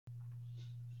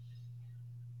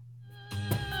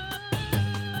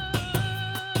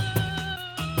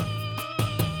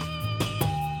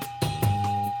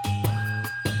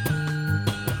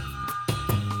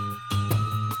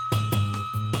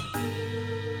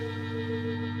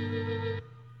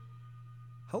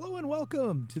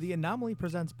welcome to the Anomaly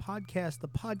Presents podcast, the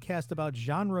podcast about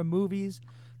genre movies,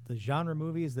 the genre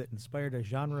movies that inspired a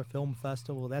genre film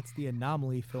festival. That's the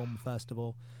Anomaly Film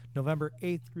Festival, November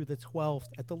 8th through the 12th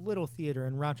at the Little Theater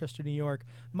in Rochester, New York.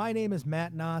 My name is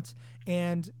Matt Knotts,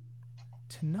 and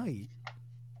tonight,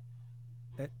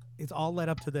 it's all led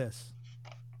up to this.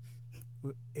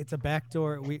 It's a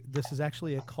backdoor. This is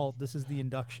actually a cult. This is the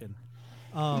induction.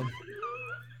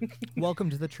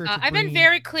 Welcome to the Church of I've been Green.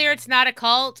 very clear it's not a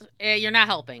cult. You're not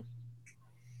helping.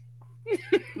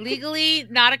 Legally,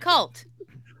 not a cult.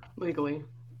 Legally,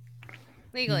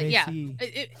 yeah.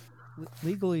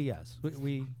 Legally, yes.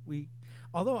 We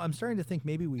although I'm starting to think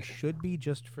maybe we should be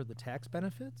just for the tax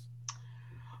benefits.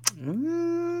 Well,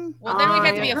 then we'd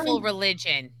have to be a full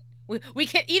religion. We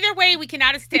can either way. We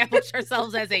cannot establish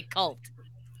ourselves as a cult.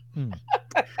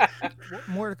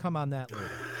 More to come on that later.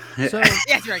 So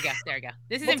yes, there we go. There we go.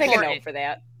 This is we'll important. Take a note for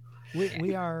that.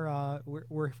 We are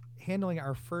we're handling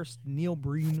our first Neil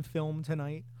Breen film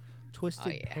tonight,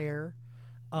 Twisted Pair.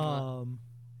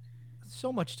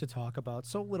 So much to talk about,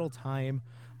 so little time.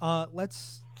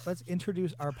 Let's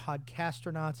introduce our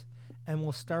podcastronauts, and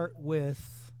we'll start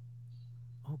with.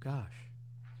 Oh gosh,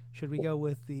 should we go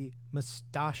with the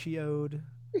mustachioed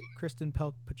Kristen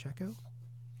Pacheco?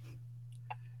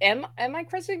 Am I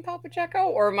Kristen Pacheco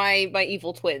or am I my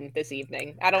evil twin this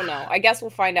evening? I don't know. I guess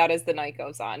we'll find out as the night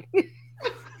goes on.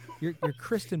 You're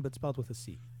Kristen, but spelled with a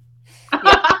C.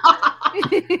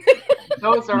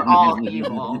 those are all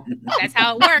evil. That's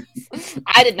how it works.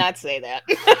 I did not say that.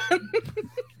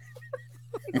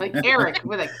 Like Eric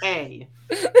with a K.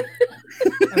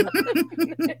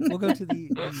 We'll go to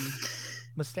the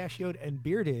mustachioed and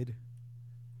bearded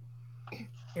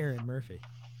Aaron Murphy.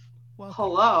 Welcome.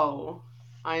 Hello,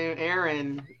 I am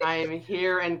Aaron. I am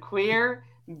here and queer,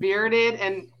 bearded,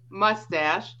 and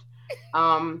mustached.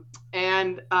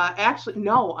 Actually,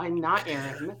 no, I'm not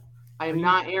Aaron. I am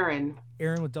not Aaron.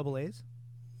 Aaron with double A's?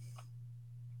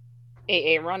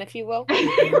 AA run, if you will.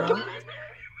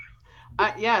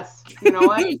 Yes. You know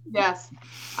what? Yes.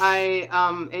 I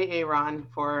AA Ron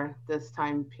for this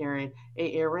time period.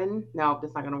 Aaron? No,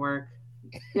 that's not gonna work.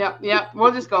 Yep.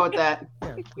 We'll just go with that.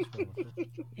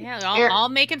 Yeah, all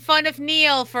making fun of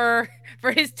Neil for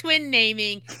his twin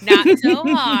naming. Not so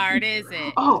hard, is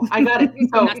it? Oh, I got it.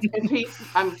 So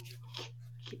I'm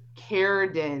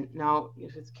Carden. No,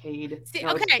 it's Cade. See,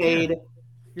 no, okay. It's Cade.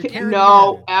 Yeah.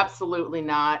 No, absolutely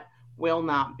not. Will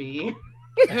not be.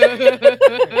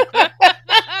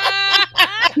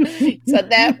 So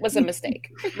that was a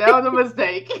mistake. That was a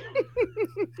mistake.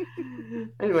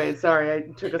 Anyway, sorry, I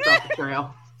took us off the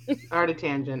trail. Already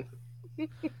tangent.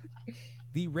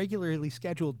 The regularly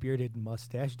scheduled bearded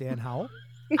mustache, Dan Howell.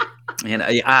 And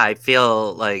I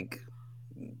feel like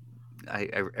I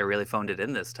really phoned it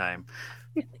in this time.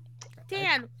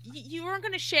 Dan, you weren't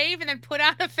going to shave and then put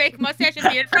on a fake mustache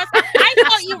and beard for us? I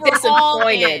thought you were all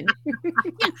in.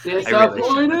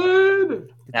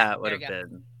 Disappointed. That would have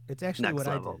been. It's actually next what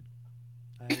level.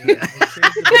 I did. I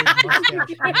shaved the beard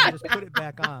mustache and I just put it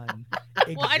back on.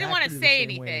 Well, I didn't want to exactly the say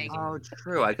same way anything. as Oh, it's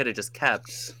true. I could have just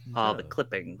kept all the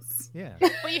clippings. Yeah.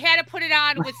 But you had to put it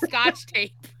on with Scotch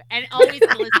tape and always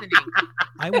listening.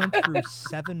 I went through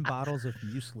 7 bottles of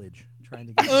mucilage trying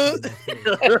to get it.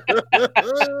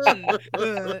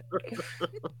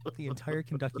 The entire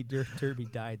Kentucky Derby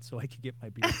died so I could get my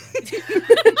beard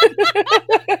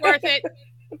back. Worth it.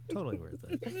 Totally worth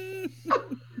it.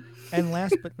 And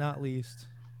last but not least,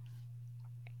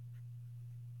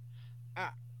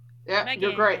 Yeah, Megan.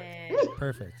 you're great.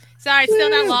 perfect. Sorry, it's still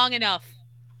not long enough.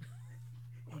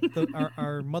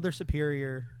 Our mother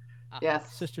superior,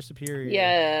 Yes. sister superior,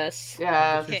 Yes.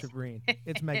 Yes. Church of Green.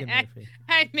 It's Megan Murphy.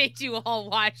 I made you all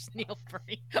watch Neil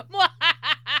Breen.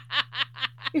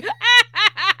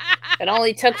 It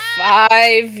only took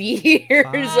 5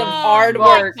 years of hard Oh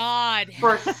my work. God.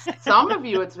 For some of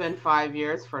you, it's been 5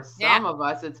 years. For some Yeah. of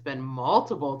us, it's been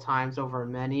multiple times over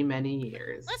many, many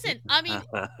years. Listen, I mean,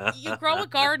 you grow a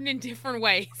garden in different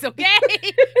ways, okay?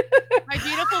 My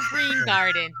beautiful green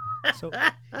garden. So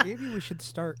maybe we should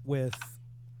start with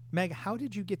Meg. How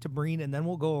did you get to Breen, and then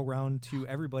we'll go around to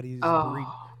everybody's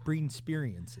Breen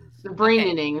experiences. The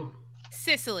braining.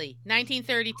 Sicily,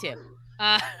 1932.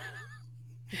 I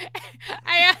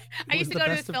It used was to the go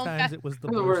to best this of film times. festival. It was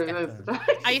the worst of times.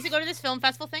 I used to go to this film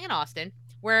festival thing in Austin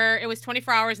where it was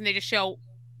 24 hours and they just show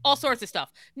all sorts of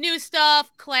stuff, new stuff,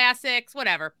 classics,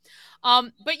 whatever.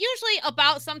 But usually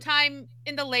about sometime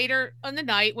in the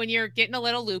night when you're getting a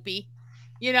little loopy,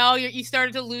 you know, you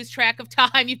started to lose track of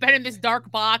time. You've been in this dark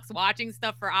box watching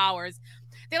stuff for hours.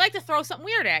 They like to throw something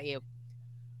weird at you.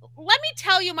 Let me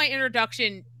tell you my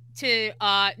introduction to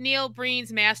Neil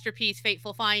Breen's masterpiece,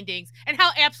 Fateful Findings, and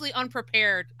how absolutely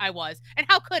unprepared I was. And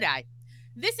how could I?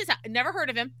 This is, never heard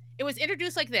of him. It was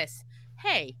introduced like this.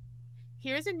 Hey,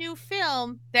 here's a new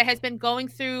film that has been going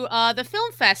through the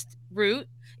Film Fest route.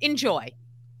 Enjoy.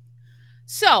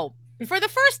 So, for the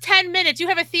first 10 minutes, you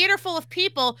have a theater full of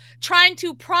people trying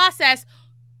to process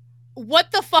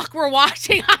what the fuck we're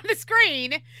watching on the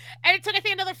screen. And it took, I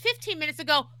think, another 15 minutes to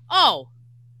go, oh,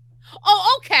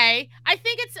 okay. I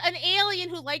think it's an alien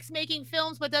who likes making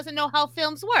films but doesn't know how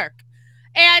films work.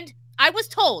 And I was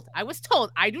told,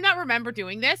 I do not remember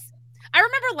doing this. I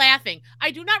remember laughing.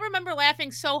 I do not remember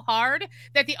laughing so hard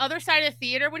that the other side of the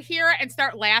theater would hear it and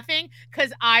start laughing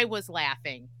because I was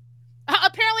laughing.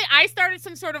 Apparently, I started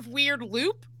some sort of weird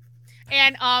loop.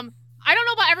 And I don't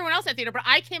know about everyone else at theater, but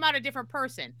I came out a different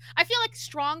person. I feel like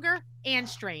stronger and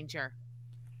stranger.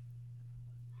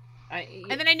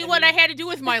 And then I knew what I had to do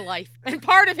with my life. And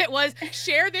part of it was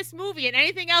share this movie and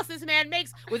anything else this man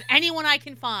makes with anyone I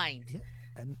can find. Yeah.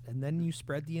 And then you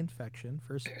spread the infection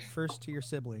first to your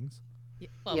siblings.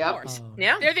 Well, Yep. of course.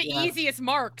 Yeah. They're the Yeah. easiest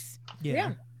marks.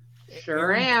 Yeah.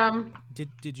 Sure am.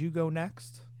 Did you go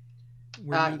next?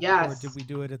 Yes. Or did we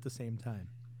do it at the same time?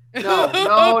 No.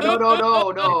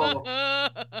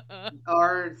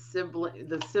 Our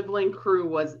sibling crew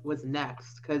was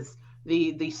next because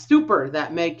the stupor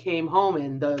that Meg came home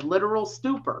in, the literal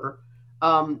stupor,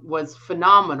 was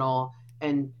phenomenal.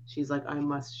 And she's like, I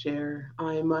must share.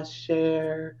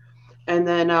 And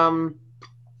then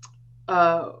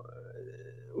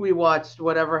we watched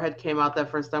whatever had came out that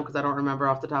first time because I don't remember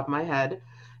off the top of my head.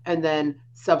 And then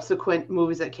subsequent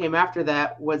movies that came after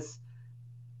that was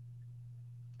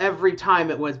every time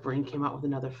it was Breen came out with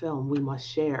another film, we must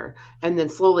share. And then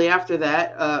slowly after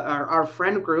that, our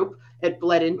friend group, it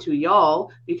bled into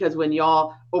y'all because when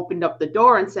y'all opened up the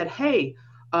door and said, hey,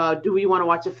 do we want to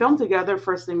watch a film together?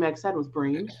 First thing Meg said was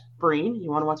Breen, you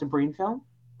want to watch a Breen film?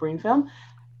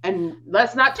 And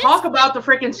let's not talk about the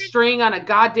freaking string on a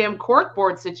goddamn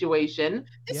corkboard situation.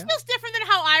 This feels different than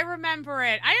how I remember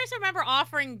it. I just remember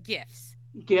offering gifts.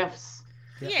 Gifts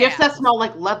Yeah. Gifts that smell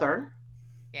like leather.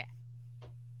 Yeah.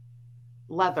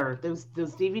 Leather. Those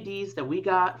DVDs that we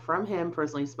got from him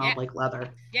personally smelled like leather.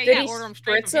 Yeah, Did yeah. he Order them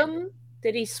straight spritz from him. them?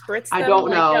 Did he spritz them? I don't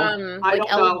like, know. I like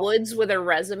don't Ellen know. Woods with a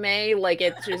resume? Like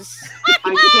it just.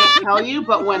 I can't tell you,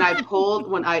 but when I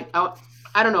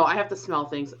don't know. I have to smell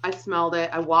things. I smelled it.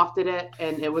 I wafted it,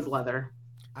 and it was leather.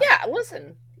 Yeah,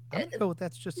 listen. I'm gonna go with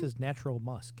that's just his natural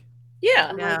musk.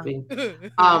 Yeah. It Yeah. might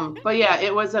be. But yeah,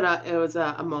 it was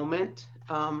a moment.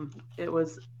 It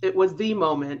was the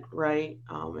moment, right?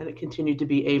 And it continued to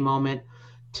be a moment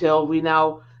till we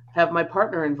now have my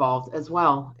partner involved as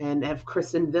well, and have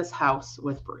christened this house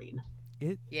with Breen.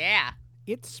 Yeah.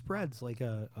 It spreads like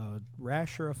a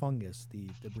rash or a fungus. The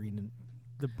breening.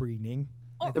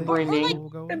 Or, I The think breening. we'll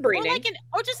go The with. breening.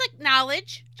 or just like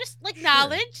knowledge. Just like Sure.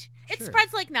 knowledge. It Sure.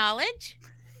 spreads like knowledge.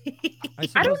 I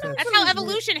I don't suppose know. That's how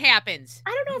evolution happens. I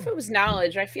don't know if it was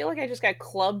knowledge. I feel like I just got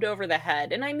clubbed over the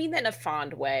head, and I mean that in a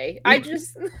fond way. I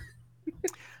just.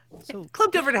 So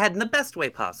Clubbed over the head in the best way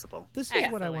possible. this is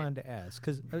what I Excellent. wanted to ask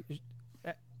because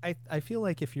I feel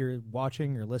like if you're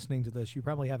watching or listening to this, you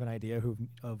probably have an idea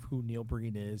of who Neil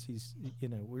Breen is. He's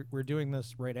we're doing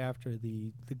this right after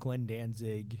the Glenn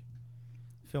Danzig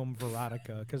film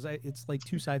Veronica because it's like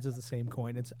two sides of the same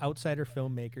coin. It's outsider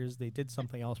filmmakers. They did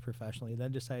something else professionally,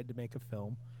 then decided to make a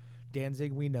film.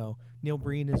 Danzig, we know. Neil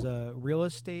Breen is a real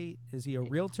estate. Is he a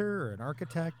realtor or an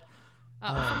architect?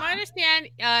 From my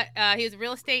understanding, he was a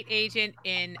real estate agent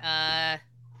in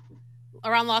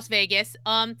around Las Vegas.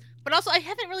 But also I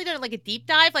haven't really done like a deep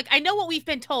dive. Like I know what we've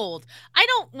been told. I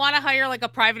don't want to hire like a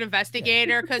private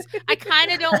investigator because I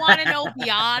kind of don't want to know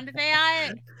beyond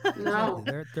that. No,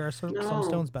 There are some No.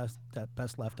 stones best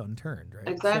left unturned, right?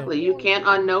 So- exactly. You can't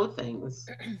unknow things.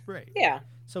 right. Yeah.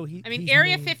 So I mean, he's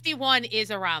Area made- 51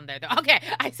 is around there, though. Okay,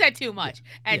 I said too much.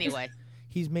 Anyway,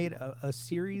 He's made a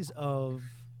series of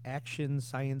action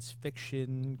science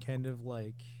fiction kind of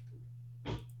like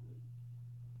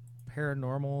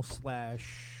paranormal /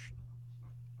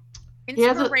 He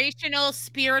has a- inspirational,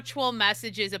 spiritual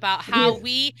messages about how Yes.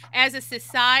 we, as a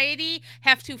society,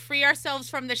 have to free ourselves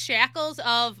from the shackles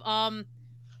of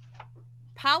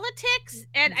politics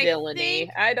and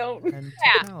Villainy. I I don't. and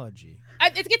Yeah. technology.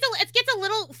 think it gets a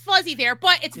little fuzzy there,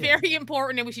 but it's Yeah. very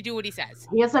important, and we should do what he says.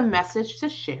 He has a message to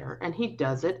share, and he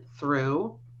does it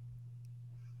through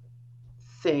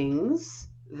things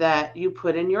that you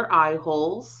put in your eye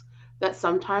holes that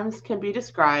sometimes can be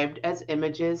described as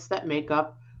images that make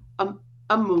up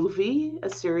a movie, a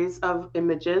series of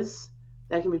images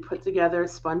that can be put together,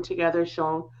 spun together,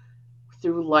 shown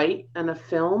through light and a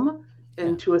film.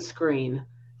 into a screen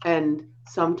and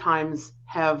sometimes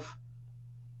have,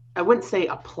 I wouldn't say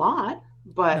a plot,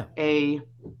 but a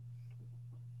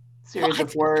series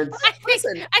of words.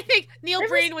 I think Neil there was-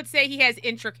 Breen would say he has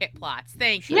intricate plots.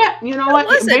 Thank you. Yeah, you know what?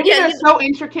 Listen, Maybe yeah, they're so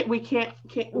intricate we can't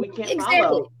Exactly.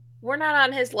 follow. We're not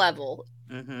on his level.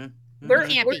 Mm-hmm. We're,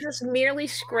 Can't we're be. just merely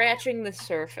scratching the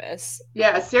surface.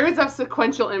 Yeah, a series of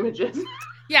sequential images.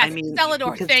 Yes, I mean,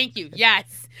 Celador, because- thank you.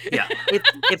 Yes. Yeah.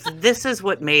 If this is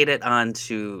what made it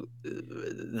onto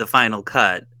the final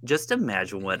cut, just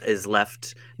imagine what is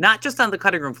left, not just on the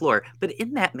cutting room floor, but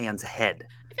in that man's head.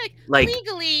 I feel Like,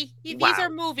 legally, these wow. are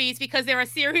movies because they're a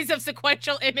series of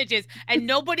sequential images, and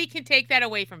nobody can take that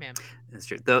away from him. It's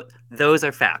true. Those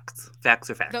are facts. Facts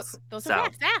are facts. Those So, are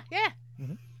facts. Yeah.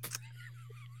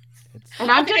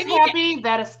 And I'm Okay, just I need happy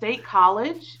that a state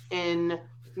college in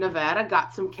Nevada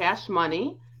got some cash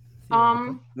money.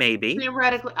 maybe.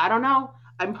 Theoretically, I don't know.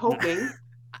 I'm hoping.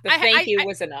 The I- thank I- you I-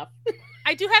 was enough.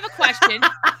 I do have a question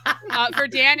for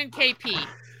Dan and KP.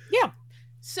 Yeah.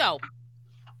 So,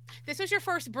 this was your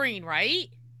first Breen, right?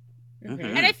 Mhm.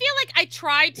 And I feel like I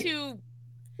tried to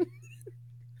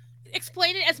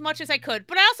explain it as much as I could,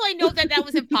 but I know that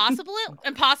was impossible.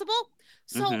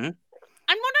 So Mhm.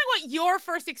 I'm wondering what your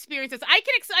first experience is. I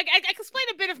can explain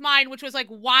a bit of mine, which was like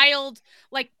wild,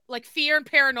 like fear and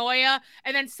paranoia,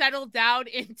 and then settle down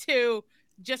into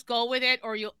just go with it,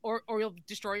 or you'll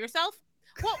destroy yourself.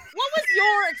 What was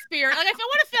your experience? Like, I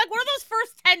want to feel like, what are those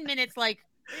first 10 minutes like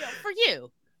for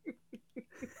you?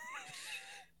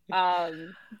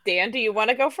 Dan, do you want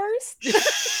to go first?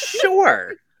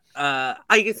 Sure.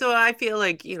 I feel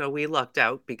like we lucked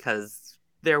out because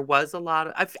there was a lot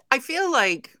of I feel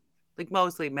like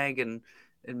mostly Megan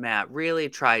and Matt really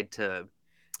tried to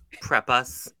prep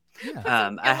us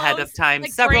Yeah. ahead of time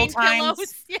Like several brain times.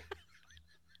 pillows? Yeah.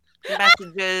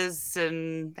 Messages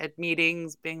and at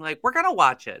meetings being like, we're gonna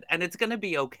watch it and it's gonna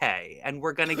be okay and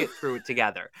we're gonna get through it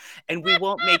together and we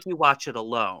won't make you watch it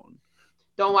alone.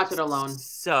 Don't watch it alone.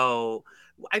 So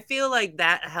I feel like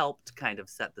that helped kind of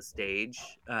set the stage,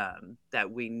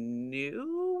 that we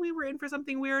knew we were in for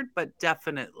something weird, but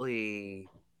definitely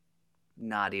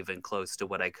not even close to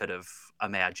what I could have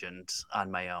imagined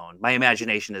on my own. My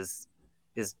imagination does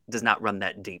not run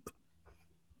that deep.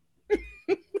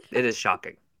 It is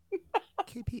shocking.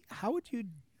 KP, how would you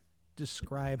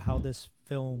describe how this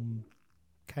film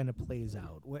kind of plays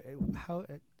out? How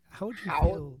would you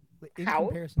feel in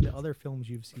comparison to other films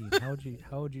you've seen? How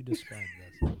would you describe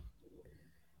this?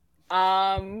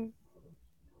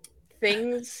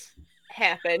 Things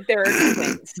happen. There are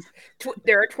twins.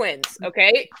 There are twins.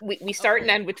 Okay, we start and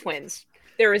end with twins.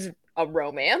 There is a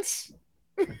romance.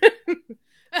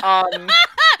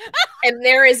 And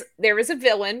there is a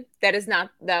villain that is not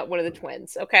one of the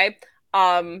twins. Okay.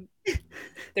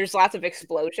 There's lots of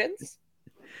explosions.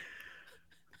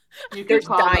 You could There's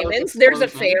call those diamonds. There's a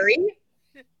explosions. fairy.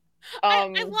 I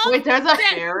love Wait, there's a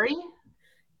that- fairy?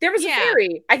 There was Yeah. a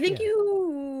fairy. I think Yeah.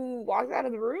 you walked out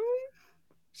of the room.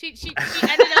 She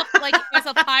ended up like as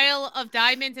a pile of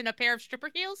diamonds and a pair of stripper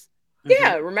heels.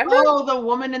 Yeah, remember? Oh, the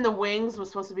woman in the wings was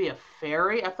supposed to be a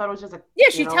fairy? I thought it was just a... Yeah,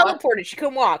 she you know what? teleported. She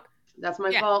couldn't walk. That's my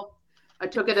Yeah. fault. I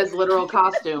took it as literal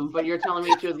costume, but you're telling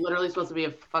me she was literally supposed to be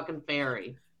a fucking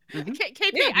fairy.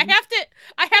 KP, Yeah. I have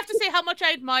to say how much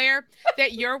I admire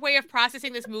that your way of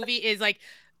processing this movie is like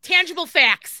tangible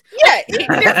facts. Yeah, It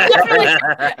was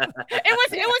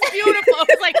beautiful. It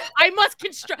was like I must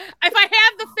construct. If I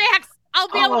have the facts, I'll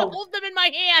be able to hold them in my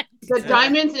hand. The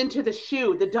diamonds into the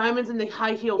shoe. The diamonds in the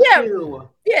high heel Yeah. shoe.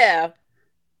 yeah.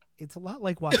 It's a lot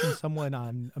like watching someone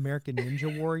on American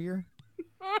Ninja Warrior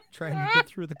trying to get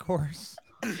through the course.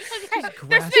 There's this,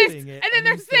 grasping and at then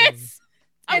there's anything. this.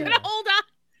 I'm And- gonna hold on.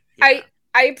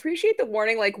 I appreciate the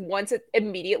warning. Like once it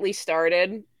immediately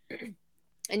started,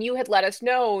 and you had let us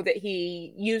know that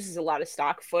he uses a lot of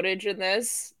stock footage in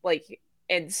this, like,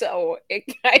 and so it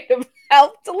kind of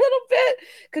helped a little bit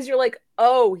because you're like,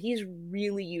 oh, he's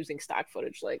really using stock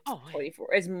footage, like Oh, yeah.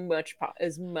 24 as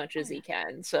much as he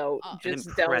can. So Oh. just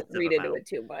An don't impressive read into amount. it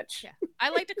too much. Yeah. I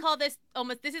like to call this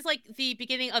almost. This is like the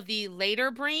beginning of the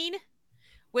later Breen,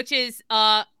 which is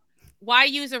why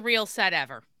use a real set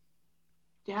ever?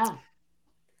 Yeah.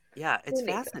 Yeah, it's Who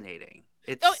needs it? fascinating.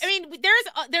 It's Oh, I mean,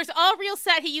 there's a real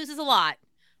set he uses a lot,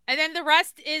 and then the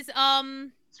rest is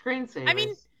Screensavers. I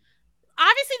mean,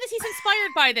 obviously he's inspired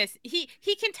by this.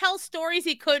 He can tell stories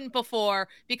he couldn't before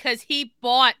because he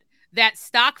bought that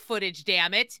stock footage.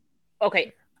 Damn it!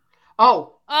 Okay,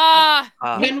 Oh,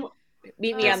 Min-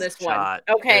 meet me on This this one. shot,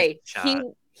 Okay, this shot.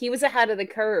 he was ahead of the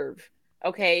curve.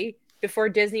 Okay, before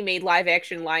Disney made live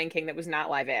action Lion King that was not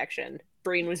live action,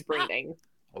 Breen was breeding.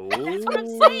 That's what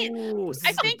I'm saying. Oh,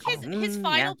 I think his yeah.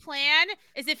 final plan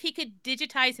is if he could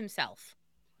digitize himself.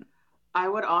 I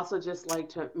would also just like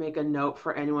to make a note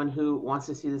for anyone who wants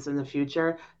to see this in the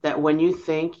future that when you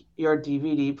think your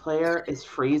DVD player is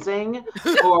freezing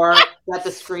or that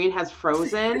the screen has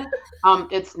frozen,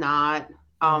 it's not.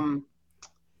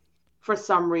 For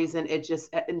some reason, it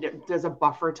just there's a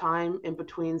buffer time in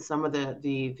between some of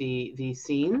the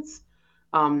scenes,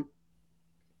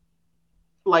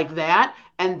 like that,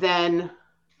 and then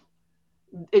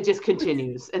it just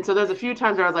continues. And so there's a few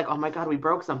times where I was like, oh my God, we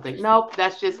broke something. Nope,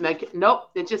 that's just nope,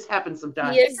 it just happens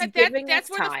sometimes. He is That's giving where us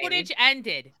the time. footage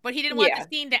ended, but he didn't want Yeah. the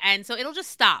scene to end, so it'll just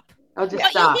stop. I'll just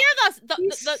But stop. you'll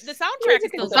hear the soundtrack He's is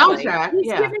still The going. soundtrack, He's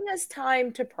yeah. giving us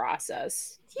time to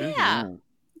process. Yeah. Mhm.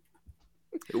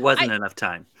 It wasn't enough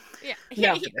time. Yeah.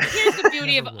 No. Here's the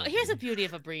beauty of Never will here's the be. beauty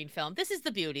of a Breen film. This is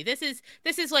the beauty. This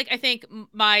is like I think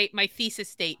my thesis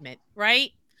statement,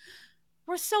 right?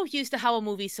 We're so used to how a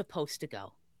movie's supposed to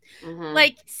go. Mhm.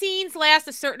 Like scenes last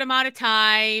a certain amount of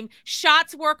time,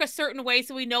 shots work a certain way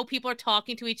so we know people are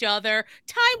talking to each other,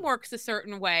 time works a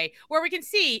certain way where we can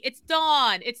see it's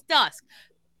dawn, it's dusk.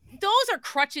 Those are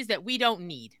crutches that we don't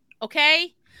need,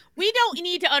 okay? We don't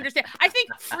need to understand. I think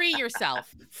free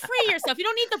yourself. Free yourself. You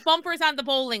don't need the bumpers on the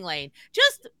bowling lane.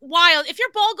 Just wild. If your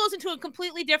ball goes into a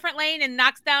completely different lane and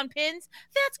knocks down pins,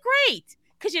 that's great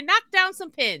because you knocked down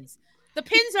some pins. The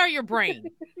pins are your brain.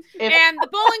 And the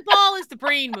bowling ball is the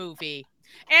brain movie.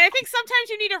 And I think sometimes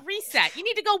you need a reset. You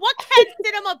need to go, what can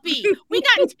cinema be? We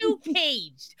got too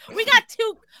caged. We got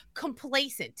too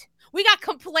complacent. We got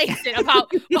complacent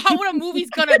about what a movie's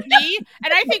gonna be.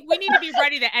 And I think we need to be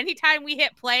ready that anytime we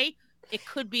hit play, it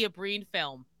could be a Breen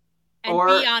film. And Or-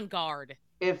 be on guard.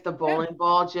 If the bowling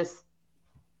ball just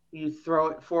you throw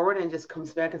it forward and just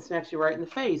comes back and smacks you right in the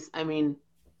face. I mean,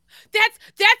 That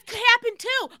happened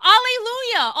too.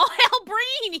 Alleluia. All hail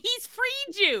Breen. He's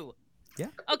freed you. Yeah.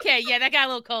 Okay, yeah, that got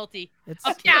a little culty. It's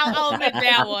Okay, I'll admit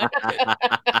that one.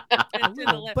 a To the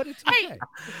little, left. but it's Hey, okay.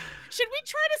 Should we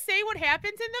try to say what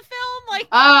happens in the film? Like,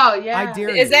 oh yeah, I dare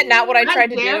Is that not what I How tried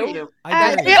to dare do? you?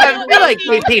 I dare you. I feel like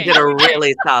KP did a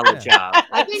really solid job.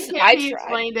 I think I he tried.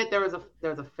 explained it. There was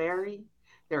a fairy.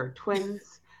 There are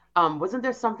twins. Wasn't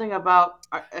there something about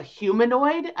a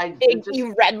humanoid?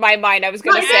 You read my mind. I was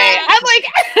gonna Yeah. say. I'm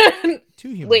like, Two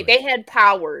humans. wait, they had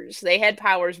powers. They had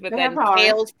powers, but They had then powers.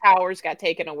 Kale's powers got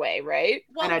taken away, right?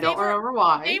 well, and I they don't were, remember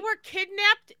why. They were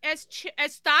kidnapped as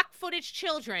stock footage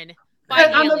children by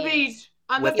on the aliens. beach.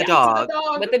 On With the the beach dog.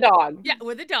 With the dog. Yeah,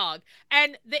 with a dog.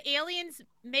 And the aliens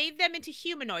made them into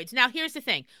humanoids. Now, here's the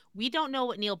thing. We don't know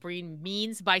what Neil Breen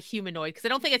means by humanoid because I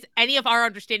don't think it's any of our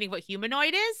understanding of what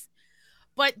humanoid is.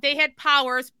 But they had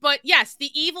powers. But yes,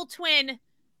 the evil twin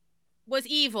was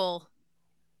evil.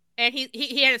 And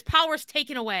he had his powers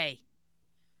taken away.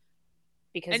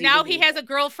 Because And now was he has a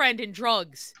girlfriend and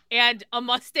drugs and a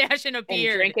mustache and a and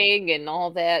beard. drinking and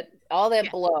all that Yeah.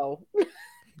 blow.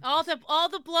 All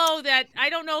the blow that I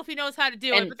don't know if he knows how to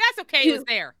do it, And but that's okay. It was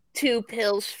there. 2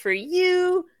 pills for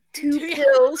you, 2 Yeah.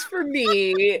 pills for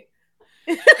me.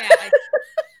 Yeah,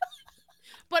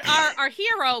 but our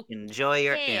hero, Enjoy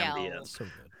your Kale. ambience. So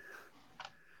good.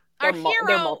 our They're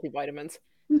hero, multivitamins.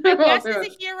 I guess is a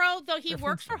hero, though he They're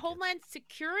works for food stamps. Homeland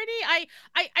Security. I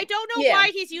don't know Yeah. why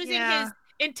he's using Yeah. his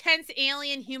intense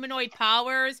alien humanoid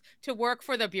powers to work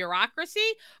for the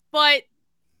bureaucracy, but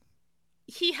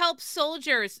he helps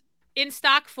soldiers in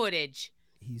stock footage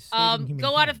He's saving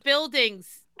go out humankind. of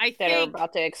buildings. I That are think.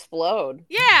 about to explode.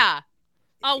 Yeah.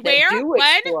 That Where? do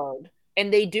When? explode.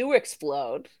 And they do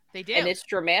explode. They do. And it's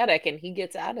dramatic, and he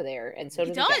gets out of there, and so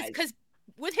he does does the guys. because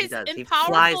with He his does. He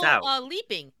flies out. powerful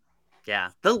leaping.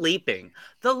 Yeah, the leaping.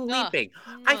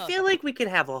 I Ugh. feel like we could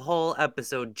have a whole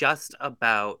episode just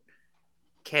about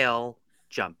Kale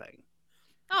jumping.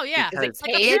 Oh yeah. Because-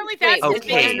 Like Cade? apparently that's Wait, his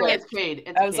okay. big No, gift. it's Cade.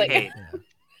 It's I was like- Cade.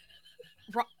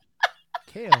 Yeah.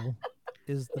 Kale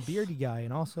is the beardy guy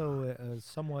and also a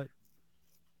somewhat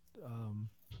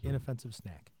inoffensive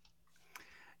snack.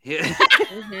 Yeah.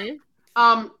 Mhm.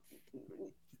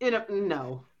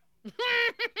 No.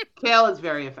 Kale is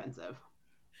very offensive.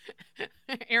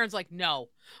 Aaron's like, no,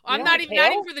 I'm don't not like even not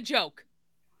kale? even for the joke.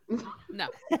 No.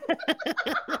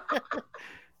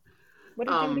 What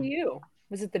did it do to you?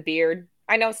 Was it the beard?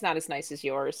 I know it's not as nice as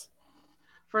yours.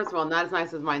 First of all, not as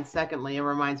nice as mine. Secondly, it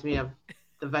reminds me of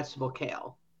the vegetable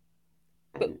kale.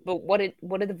 And But what did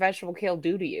the vegetable kale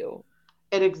do to you?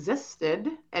 it existed,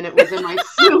 and it was in my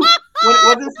soup when it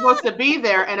wasn't supposed to be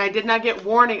there, and I did not get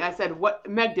warning. I said, "What?"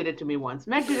 Meg did it to me once.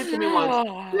 Meg did it to me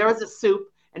once. There was a soup,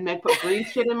 and Meg put green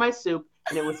shit in my soup,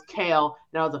 and it was kale,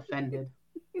 and I was offended.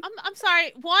 I'm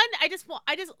sorry. One, I just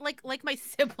like my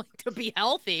sibling to be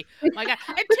healthy. My God.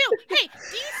 And two, hey,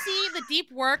 do you see the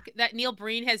deep work that Neil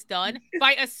Breen has done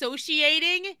by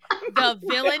associating the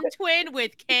villain twin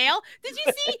with Kale? Did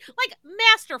you see? Like,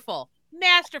 masterful.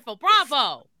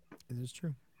 Bravo. It is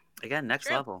true. Again, next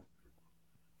True. level.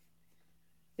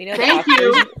 We know Thank the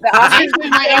you. Oscars, we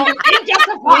know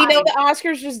Justified. the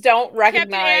Oscars just don't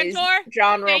recognize Andor,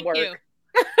 genre thank work. you.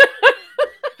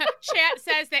 Chat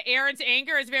says that Aaron's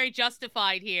anger is very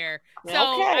justified here. So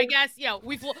Okay. I guess,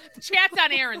 the chat's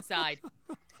on Aaron's side.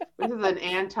 This is an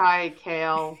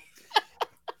anti-Kale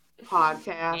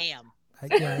podcast. Damn. I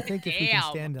think if we can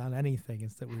Damn. stand on anything,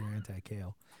 it's that we were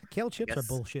anti-kale. Kale chips are Guess-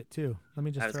 bullshit too. Let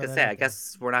me just. I was throw gonna that say, out I there.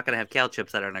 guess we're not gonna have kale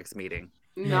chips at our next meeting.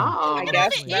 No. I Look at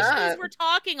guess all the not. issues we're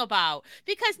talking about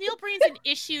because Neil Breen's an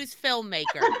issues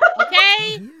filmmaker.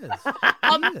 Okay, He is.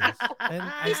 Um, He is. And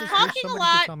I he's just wish talking a somebody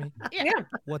lot. could tell me Yeah.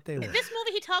 what they were. This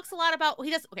movie, he talks a lot about.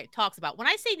 Talks about. When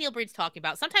I say Neil Breen's talking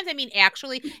about, sometimes I mean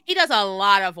actually. He does a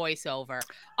lot of voiceover.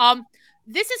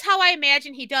 This is how I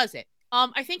imagine he does it.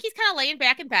 I think he's kind of laying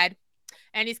back in bed.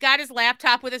 And he's got his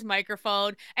laptop with his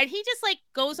microphone, and he just like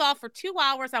goes off for 2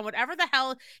 hours on whatever the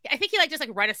hell. I think he just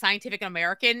read a Scientific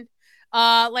American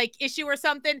issue or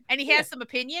something, and he has some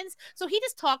opinions. So he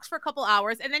just talks for a couple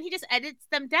hours, and then he just edits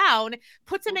them down,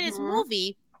 puts them in his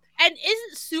movie, and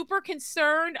isn't super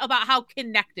concerned about how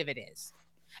connective it is.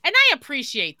 And I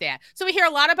appreciate that. So we hear a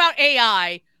lot about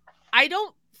AI. I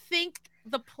don't think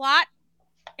the plot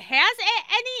has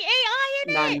any AI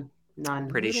in it. None.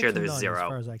 Pretty Little sure to there's none, zero. as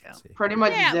far as I can Yeah. see. Pretty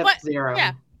much Yeah, zip but- zero.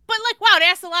 yeah. But wow, it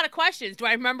asks a lot of questions. Do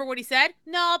I remember what he said?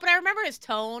 No, but I remember his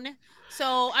tone.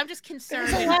 So I'm just concerned.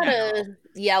 There's a in lot general. of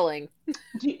yelling.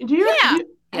 Do you, Yeah.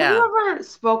 have you ever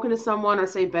spoken to someone or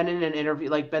say been in an interview,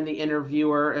 like been the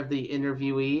interviewer of the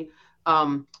interviewee,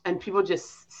 and people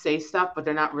just say stuff, but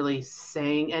they're not really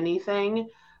saying anything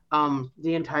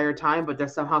the entire time, but they're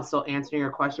somehow still answering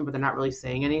your question, but they're not really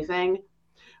saying anything.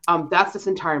 That's this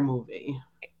entire movie.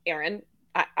 Aaron,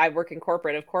 I work in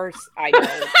corporate, of course. I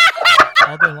know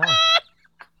All day long.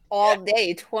 all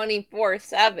day,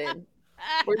 24/7.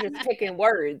 We're just picking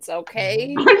words,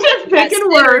 okay? We're just That picking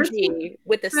words. synergy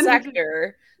with the Synergy.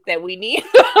 sector that we need.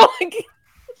 Like,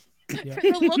 Yeah. The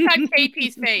look on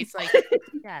KP's face, like,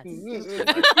 yes.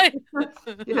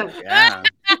 Yeah. Yeah.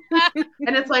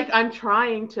 And it's like I'm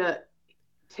trying to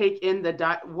take in the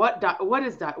what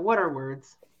are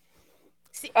words?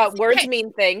 words Okay.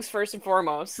 mean things, first and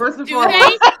foremost. First and Do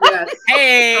foremost, yes,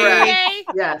 Hey. Okay.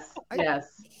 yes, I-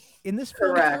 yes. In this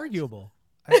film, it's Correct. arguable.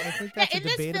 I think that's Yeah, a in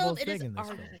this debatable film, it thing is in this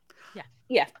film. arguable.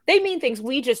 Yeah, they mean things.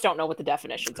 We just don't know what the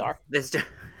definitions are. This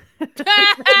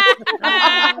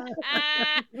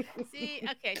See,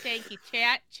 okay, thank you,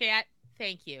 chat,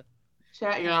 thank you.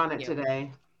 Chat, you're on Thank it you.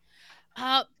 today.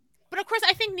 But of course,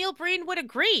 I think Neil Breen would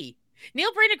agree.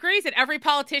 Neil Breen agrees that every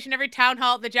politician, every town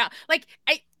hall, the job,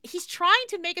 he's trying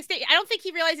to make a statement. I don't think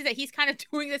he realizes that he's kind of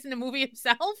doing this in the movie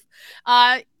himself.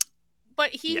 But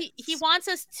he Yes. wants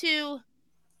us to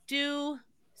do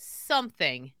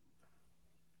something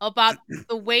about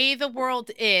the way the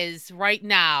world is right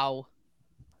now.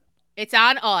 It's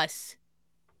on us.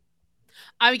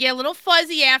 I would get a little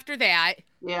fuzzy after that.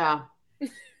 Yeah.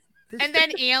 And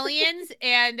then aliens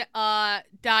and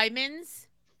diamonds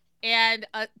and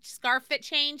scarf that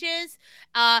changes.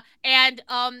 I don't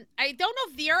know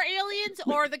if they're aliens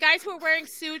or the guys who are wearing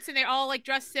suits and they're all like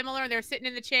dressed similar and they're sitting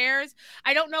in the chairs.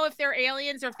 I don't know if they're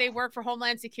aliens or if they work for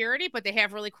Homeland Security, but they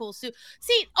have really cool suits.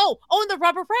 See, and the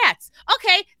rubber rats.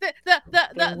 Okay, the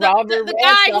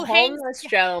guy the who hangs. homeless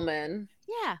gentleman.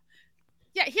 Yeah.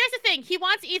 Yeah, here's the thing. He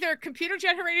wants either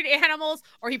computer-generated animals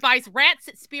or he buys rats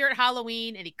at Spirit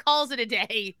Halloween and he calls it a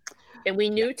day. And we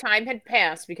knew time had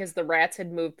passed because the rats had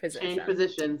moved position. Change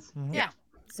positions. Mhm. Yeah.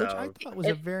 So Which I thought was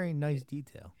a very nice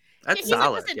detail. that's He's like,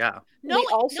 solid. listen, Yeah. No, We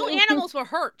also- no animals were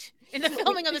hurt in the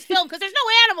filming of this film because there's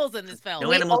no animals in this film. No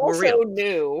We animals were also real.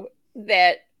 knew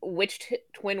that which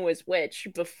twin was which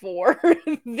before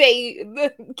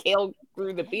Kale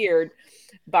grew the beard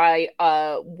by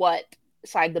what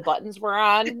side the buttons were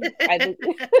on.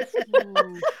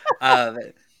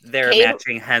 They're Cade-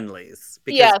 matching Henleys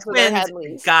because Yeah, so they're twins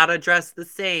Henleys. gotta dress the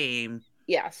same.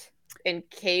 Yes, and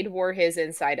Cade wore his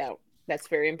inside out. That's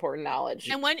very important knowledge.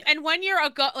 And when you're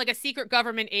a secret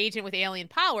government agent with alien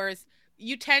powers,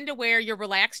 you tend to wear your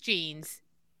relaxed jeans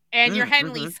and your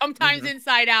Henley sometimes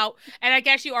inside out. And I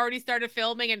guess you already started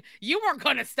filming and you weren't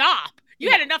gonna stop. You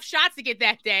had enough shots to get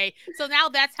that day, so now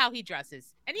that's how he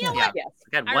dresses. And you know Yeah. what? Yes.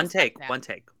 Again, I one respect take, that. one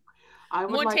take. I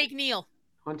would One like take Neil.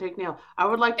 one take Neil. I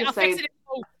would like to I'll say fix it in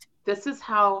post. this is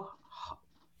how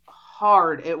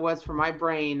hard it was for my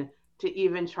brain to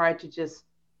even try to just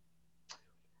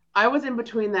I was in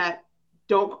between that.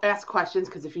 Don't ask questions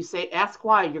because if you say ask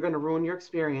why, you're going to ruin your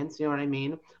experience. You know what I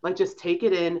mean? Like just take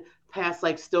it in past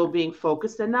like still being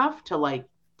focused enough to like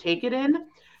take it in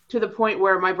to the point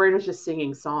where my brain was just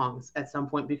singing songs at some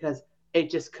point because it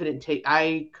just couldn't take.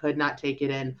 I could not take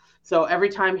it in. So every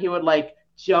time he would like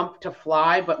jump to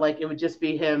fly, but like it would just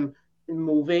be him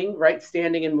moving, right,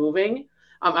 standing and moving.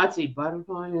 I'd see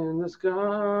butterfly in the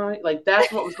sky. Like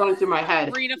that's what was going through my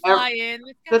head. Arena fly in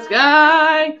The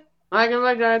sky.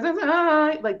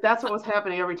 Like that's what was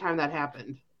happening every time that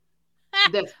happened.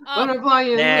 This butterfly in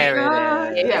the There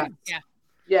sky. it is. Yeah, Yeah.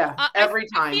 yeah. Every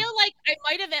I time. feel like I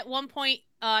might have at one point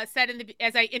said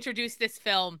as I introduced this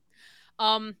film,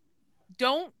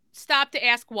 don't stop to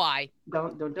ask why.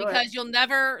 Don't do because it. you'll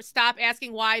never stop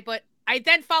asking why. But I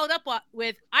then followed up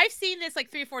with, I've seen this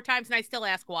like 3 or 4 times and I still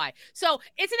ask why. So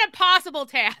it's an impossible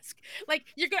task. Like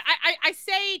you're gonna, I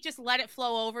say just let it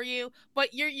flow over you,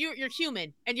 but you're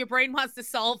human and your brain wants to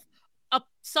solve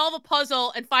a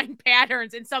puzzle and find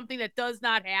patterns in something that does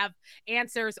not have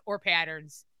answers or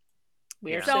patterns.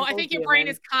 We're So I simple think your brain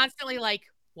humans. is constantly like,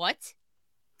 what?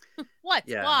 What?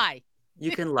 Yeah. Why?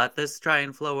 You can let this try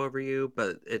and flow over you,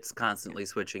 but it's constantly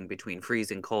switching between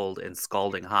freezing cold and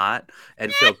scalding hot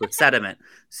and filled with sediment.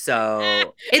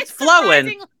 So it's flowing,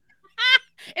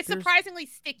 It's There's- surprisingly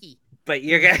sticky. but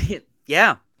you're gonna,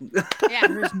 yeah. Yeah.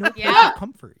 There is no place Yeah. of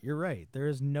comfort. You're right. There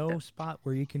is no spot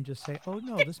where you can just say, "Oh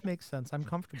no, this makes sense. I'm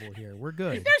comfortable here. We're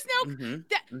good." There's no Mhm,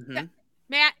 that- mhm.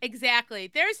 Matt, exactly.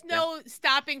 There's no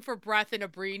stopping for breath in a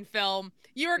Breen film.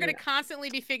 You are going to constantly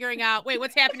be figuring out, wait,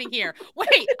 what's happening here?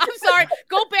 Wait, I'm sorry.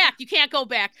 Go back. You can't go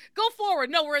back. Go forward.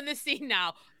 No, we're in this scene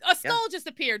now. A skull just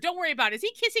appeared. Don't worry about it. Is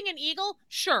he kissing an eagle?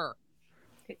 Sure.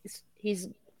 He's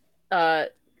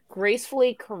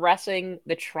gracefully caressing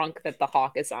the trunk that the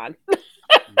hawk is on.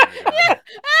 Oh my God.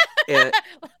 It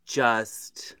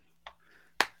just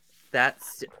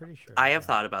that's Pretty sure. I have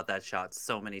thought about that shot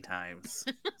so many times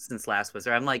since Last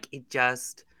Wizard. I'm like, it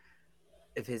just,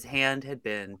 if his hand had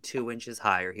been 2 inches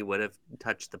higher, he would have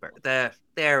touched the bird.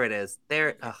 There it is.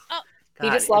 There. Oh, He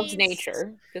God, just it- loves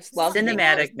nature. Just loves nature.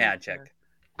 cinematic magic.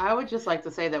 I would just like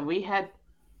to say that we had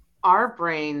our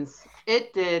brains.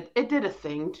 It did a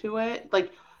thing to it.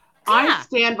 Like I Yeah.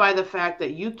 stand by the fact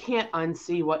that you can't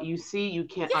unsee what you see. You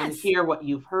can't Yes. unhear what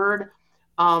you've heard.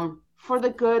 For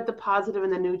the good, the positive,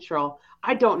 and the neutral.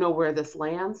 I don't know where this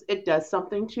lands. It does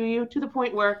something to you to the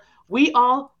point where we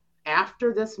all,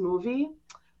 after this movie,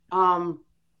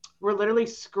 we're literally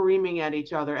screaming at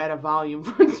each other at a volume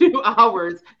for 2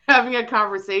 hours, having a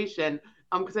conversation.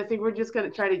 Because I think we're just going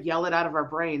to try to yell it out of our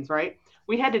brains, right?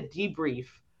 We had to debrief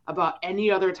about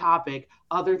any other topic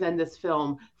other than this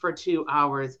film for 2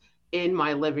 hours in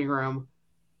my living room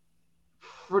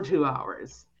for 2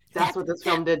 hours. That's what this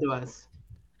film did to us.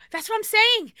 That's what I'm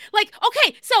saying. Like,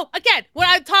 okay, so again, when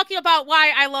I'm talking about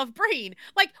why I love Breen,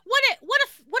 like, what a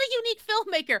unique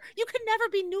filmmaker. You could never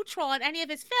be neutral on any of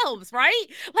his films, right?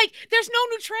 Like, there's no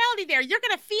neutrality there. You're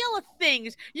gonna feel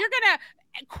things. You're gonna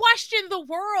question the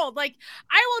world. Like,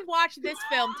 I would watch this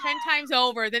film 10 times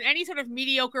over than any sort of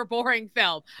mediocre, boring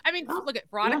film. I mean, look at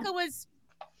Veronica was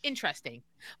interesting,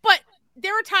 but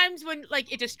there were times when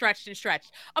like it just stretched and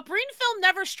stretched. A Breen film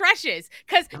never stretches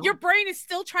because your brain is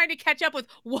still trying to catch up with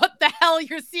what the hell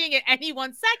you're seeing at any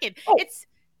 1 second. Oh. It's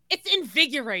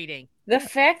invigorating. The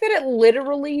fact that it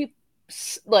literally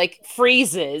like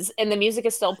freezes and the music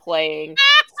is still playing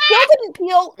still didn't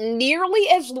feel nearly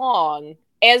as long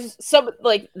as some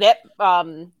like that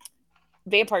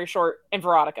vampire short in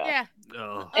Veronica. Yeah.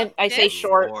 Oh, And I say This?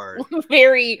 short Lord.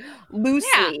 very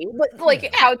loosely, but like Yeah.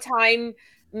 how time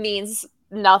means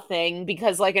nothing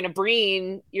because like in a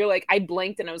Breen, you're like, I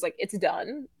blinked and I was like, it's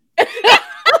done.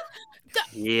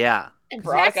 Yeah. And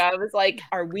Veronica, I was like,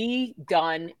 are we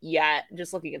done yet?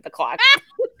 Just looking at the clock.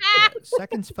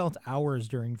 Seconds felt hours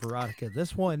during Veronica.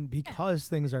 This one, because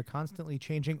things are constantly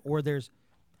changing, or there's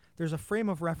a frame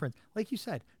of reference. Like you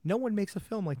said, no one makes a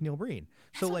film like Neil Breen.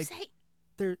 So That's what I'm like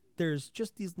saying. there's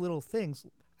just these little things.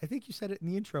 I think you said it in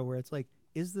the intro where it's like,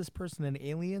 is this person an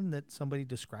alien that somebody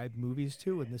described movies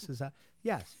to? And this is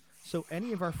yes. So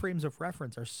any of our frames of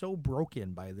reference are so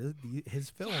broken by his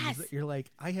films Yes. that you're like,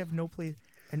 I have no place.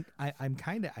 And I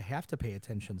have to pay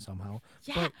attention somehow.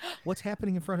 Yeah. But what's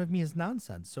happening in front of me is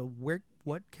nonsense. So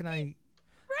what can I?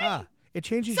 It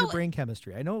changes your So- brain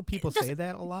chemistry. I know people say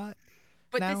that a lot.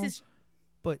 But now, this is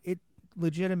But it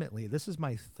legitimately, this is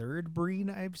my third Breen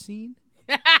I've seen.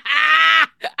 that's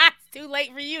Too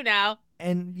late for you now.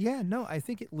 And yeah, no, I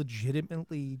think it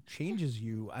legitimately changes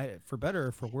you. For better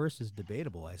or for worse is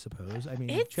debatable, I suppose. I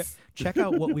mean, check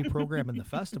out what we program in the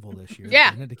festival this year.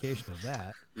 Yeah. For an indication of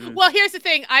that. Well, here's the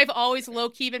thing. I've always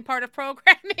low-key been part of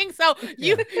programming, so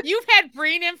you've had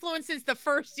Breen influence since the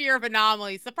first year of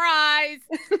Anomaly. Surprise!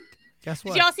 Guess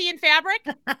what? Did y'all see In Fabric?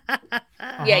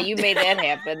 Yeah, you made that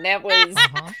happen. That was.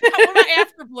 What about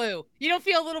After Blue? You don't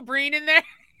feel a little Breen in there?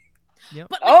 Yep.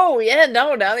 But Oh yeah,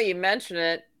 no. Now that you mention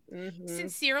it,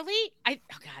 sincerely, oh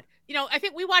God, I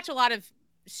think we watch a lot of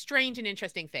strange and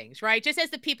interesting things, right? Just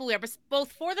as the people we are,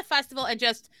 both for the festival and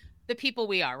just the people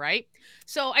we are, right?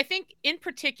 So I think in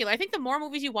particular, I think the more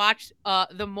movies you watch,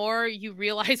 the more you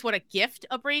realize what a gift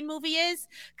a Breen movie is,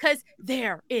 because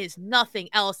there is nothing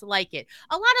else like it.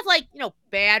 A lot of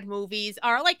bad movies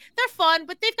are they're fun,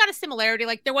 but they've got a similarity,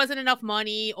 like there wasn't enough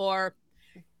money or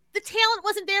the talent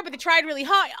wasn't there, but they tried really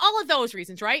hard. All of those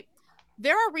reasons, right?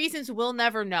 There are reasons we'll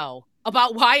never know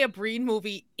about why a Breen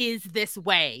movie is this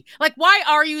way. Like, why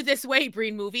are you this way,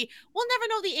 Breen movie? We'll never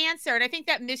know the answer. And I think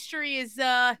that mystery is,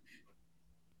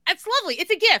 it's lovely.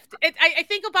 It's a gift. I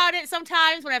think about it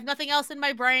sometimes when I have nothing else in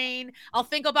my brain. I'll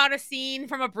think about a scene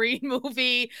from a Breen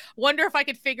movie, wonder if I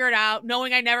could figure it out,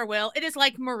 knowing I never will. It is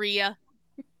like Maria.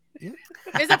 Yeah.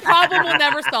 It's a problem we'll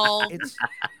never solve.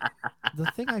 The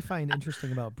thing I find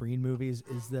interesting about Breen movies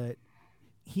is that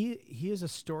he is a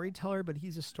storyteller, but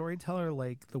he's a storyteller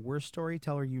like the worst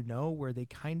storyteller you know, where they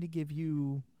kind of give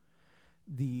you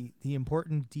the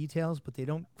important details, but they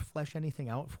don't flesh anything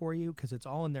out for you because it's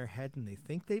all in their head and they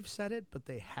think they've said it, but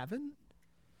they haven't.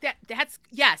 That's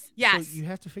yes. So you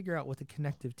have to figure out what the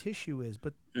connective tissue is,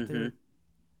 but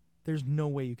there's no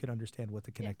way you could understand what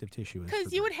the connective tissue is.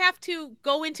 Because you would have to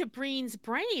go into Breen's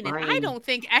brain, and I don't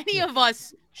think any of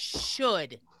us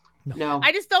should. No.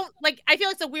 I just don't I feel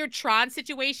it's a weird Tron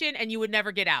situation, and you would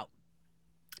never get out.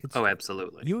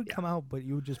 Absolutely. You would come out, but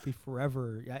you would just be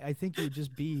forever. I think you would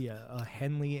just be a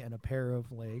Henley and a pair of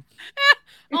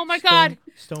oh my God!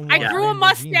 Stone I grew a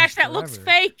mustache that looks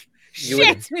fake.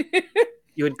 Shit!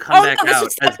 You would come back out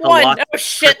as the Lost Oh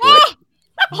shit! Oh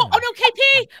no,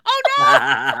 KP! Oh no!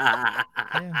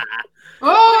 Yeah.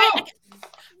 Oh!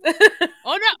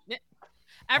 Oh no!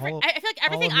 I feel like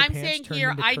everything all of your I'm pants saying turned here,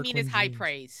 into I mean is Kirkland high jeans.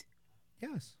 praise.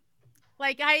 Yes.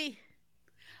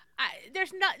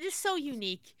 There's not just so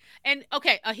unique. And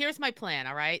okay, here's my plan.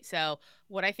 All right. So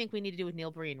what I think we need to do with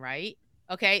Neil Breen, right?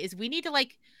 Okay, is we need to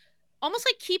almost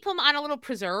keep him on a little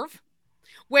preserve,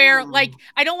 where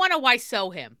I don't want to why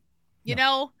so him, you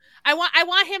know. I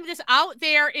want him just out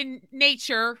there in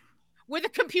nature with a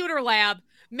computer lab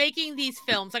making these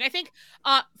films. I think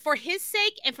for his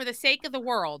sake and for the sake of the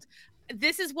world,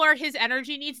 this is where his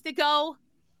energy needs to go.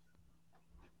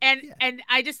 And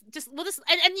I we'll just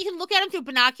and you can look at him through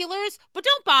binoculars, but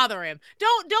don't bother him.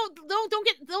 Don't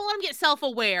let him get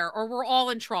self-aware, or we're all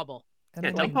in trouble. And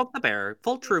Yeah, don't poke the bear.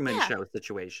 Full Truman Show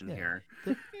situation Yeah. here.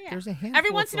 There's a handful Every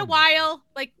of once in a filmmakers. while,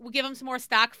 we'll give him some more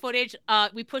stock footage.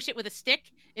 We push it with a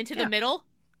stick into the middle.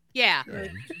 Yeah. Yeah,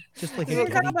 just like a Does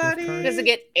it Getty gift card. Does it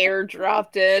get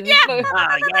airdropped in? Yeah. Oh,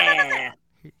 yeah.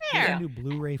 Here's a new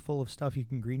Blu-ray full of stuff you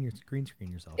can green screen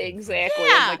yourself. in. Exactly.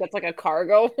 Yeah. It's like a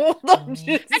cargo.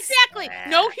 Exactly.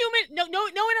 No human,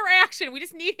 no interaction. We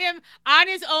just need him on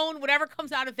his own. Whatever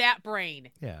comes out of that brain.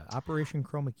 Yeah, Operation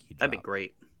Chroma Key. That'd be drop.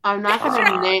 great. I'm not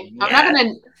gonna name. I'm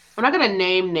not gonna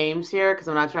name names here because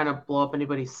I'm not trying to blow up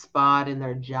anybody's spot in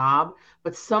their job.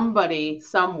 But somebody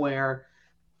somewhere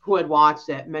who had watched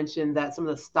it mentioned that some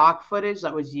of the stock footage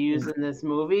that was used in this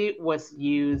movie was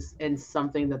used in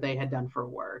something that they had done for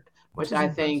work, which is I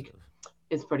think impressive.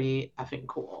 is pretty effing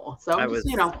cool. So I just,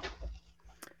 was-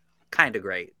 Kind of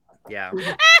great. Yeah.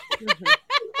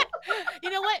 You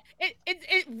know what?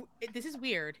 This is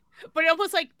weird, but it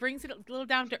almost brings it a little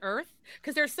down to earth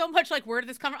because there's so much where did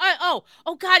this come from?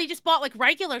 Oh God, he just bought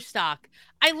regular stock.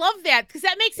 I love that because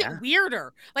that makes it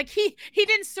weirder. He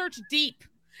didn't search deep.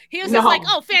 He was just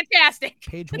oh, fantastic.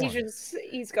 Page 1.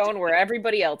 He's going where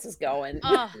everybody else is going.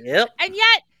 Yep. And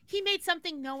yet he made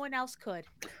something no one else could.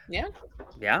 Yeah.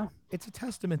 Yeah. It's a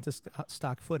testament to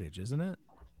stock footage, isn't it?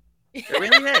 It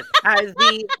really is.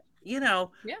 You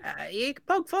can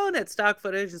poke fun at stock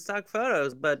footage and stock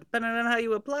photos, but depending on how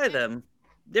you apply them,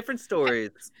 different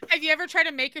stories. Have you ever tried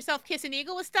to make yourself kiss an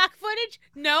eagle with stock footage?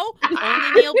 No,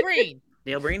 only Neil Breen.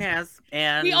 Neil Breen has,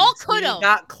 and We all he could've.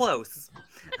 got close.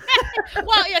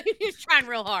 Well, yeah, he was trying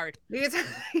real hard. He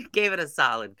gave it a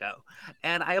solid go,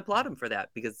 and I applaud him for that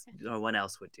because no one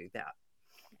else would do that.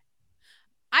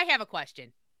 I have a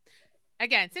question.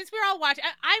 Again, since we're all watching,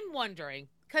 I'm wondering,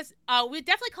 because we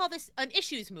definitely call this an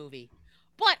issues movie,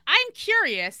 but I'm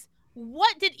curious,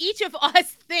 what did each of us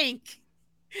think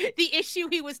the issue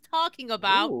he was talking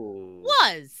about Ooh.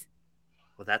 was.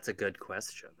 Well, that's a good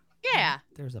question. Yeah.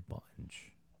 There's a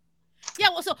bunch. Yeah,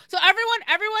 well, so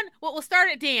everyone, we'll start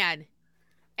at Dan,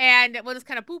 and we'll just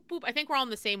kind of boop, boop. I think we're all in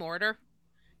the same order.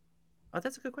 Oh,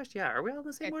 that's a good question. Yeah, are we all in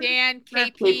the same order? Dan, Yeah.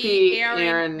 KP, Aaron,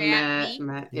 Aaron, Matt, me.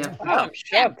 Matt. Yeah. Oh, Oh,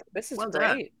 shit. This is well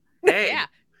done. great. Hey, Yeah.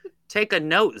 take a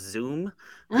note, Zoom.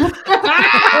 Yeah,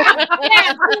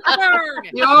 Zoom.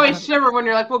 You always shiver when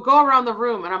you're like, "Well, go around the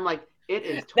room," and I'm like, "It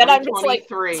is Then I'm just like,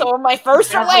 2023." so am I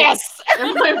first or Every- last?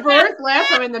 Am I first,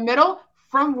 last? I'm in the middle.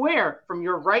 From where? From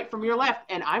your right, from your left,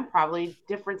 and I'm probably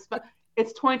different.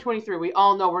 It's 2023. We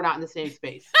all know we're not in the same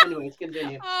space. Anyways,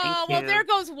 continue. Oh, Thank well, you. there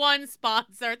goes one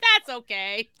sponsor. That's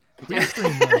okay.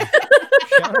 Restream,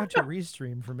 though. Shout out to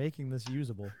Restream for making this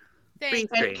usable.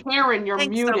 Thanks. And Karen, you're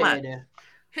Thanks so much. muted.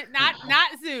 not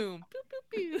Zoom.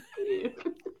 Boop,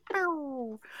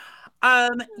 boop,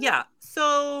 boop. Yeah.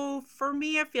 So for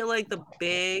me, I feel like the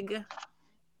big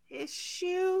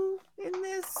issue in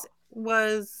this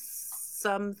was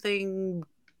something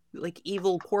like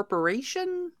evil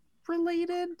corporation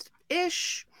related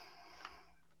ish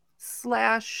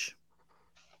slash,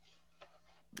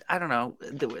 I don't know,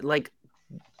 like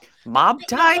mob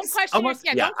Don't ties. question, Almost.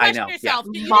 yeah, Yeah, don't I question know. yourself.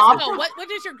 Yeah. You Mob- just go, what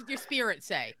does your spirit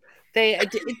say? They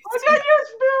What did your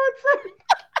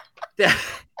spirit say?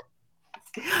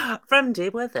 from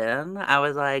deep within, I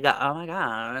was like, oh my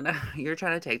god, you're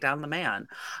trying to take down the man.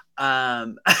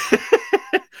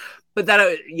 But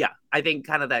that, yeah, I think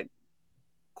kind of that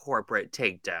corporate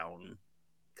takedown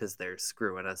because they're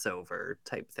screwing us over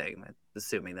type thing.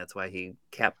 Assuming that's why he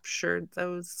captured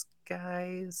those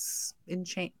guys in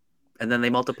chain. And then they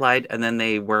multiplied, and then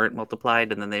they weren't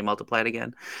multiplied, and then they multiplied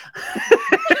again.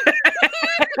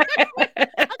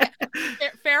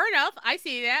 Fair enough. I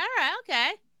see that. All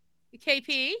right, okay.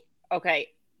 KP. Okay.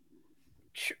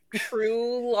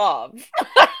 True love.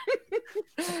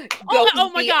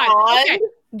 Oh my God. Okay.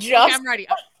 Just I'm ready.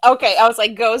 okay, I was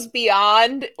like, goes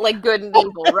beyond like good and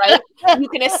evil, right? You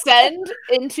can ascend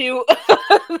into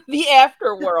the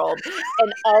afterworld,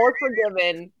 and all are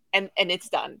forgiven, and it's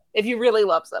done. If you really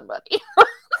love somebody.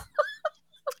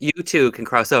 You too can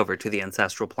cross over to the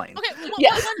ancestral plane. Okay,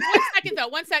 Yes. one second though.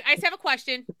 1 sec. I just have a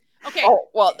question. Okay. Oh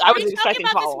well, I Are was you talking expecting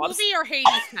about follow-ups. this movie or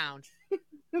Hades Town?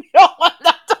 No, I'm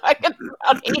not talking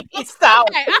about Hades Town.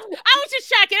 Okay, I was just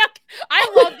checking.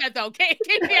 I love that though. KP,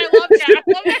 I love that.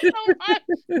 I love that so much.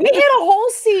 We had a whole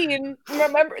scene.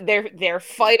 Remember, they're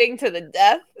fighting to the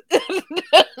death.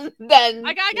 Then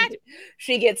I got you.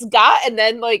 she gets got, and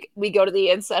then like we go to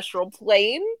the ancestral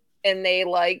plane, and they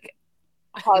like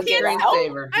hug it out.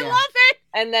 Screensaver. I yeah. love it.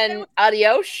 And then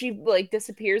adios, she like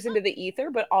disappears into the ether,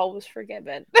 but all was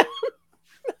forgiven.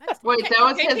 Wait, Okay, that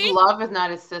was KP? his love, is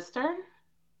not his sister?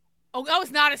 Oh, that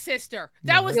was not a sister.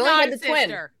 That No. was He only not had a the twin.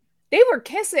 sister. They were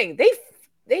kissing. They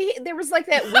there was like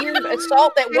that weird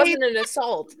assault that wasn't an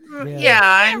assault. Yeah,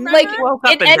 I Like woke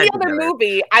up in in any bed other together.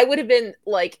 movie, I would have been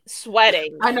like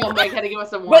sweating. I know Mike had to give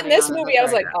us a warning. But in this on it, movie,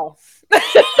 that's I was right. like, oh.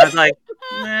 I was like,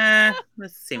 nah,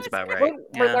 this seems about right.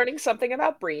 We're Yeah. learning something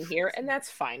about Breen here, and that's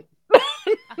fine.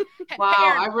 Wow,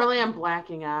 Aaron, I really am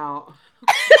blacking out.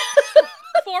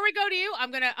 before we go to you,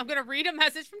 I'm gonna read a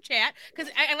message from chat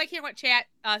because I like hearing what chat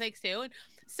thinks too. And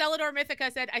Celador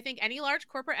Mythica said, "I think any large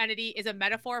corporate entity is a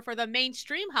metaphor for the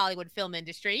mainstream Hollywood film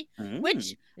industry,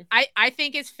 which I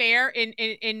think is fair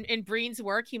in Breen's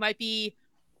work. He might be,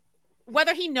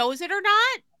 whether he knows it or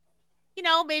not, you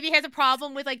know, maybe has a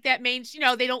problem with like that main, you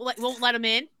know, they won't let him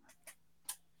in.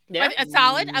 Yeah. But it's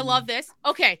solid. I love this.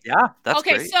 Okay, Yeah, that's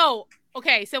okay,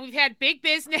 great. so we've had Big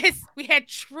Business, we had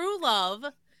True Love.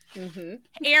 Mm-hmm.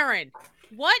 Aaron,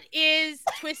 what is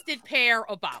Twisted Pair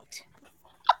about?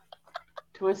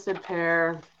 Twisted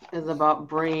Pair is about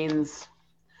Breen's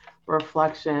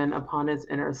reflection upon his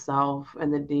inner self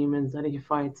and the demons that he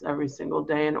fights every single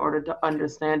day in order to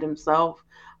understand himself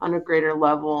on a greater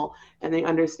level and the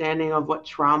understanding of what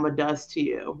trauma does to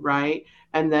you, right?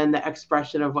 And then the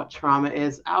expression of what trauma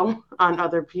is out on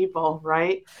other people,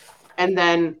 right? And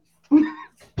then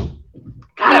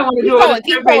God, I want to do it.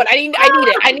 Keep going. I need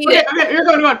it. I need it. Okay, you're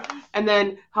going. And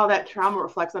then how that trauma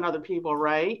reflects on other people,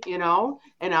 right? You know,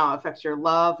 and how it affects your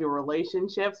love, your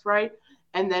relationships, right?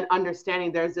 And then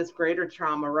understanding there's this greater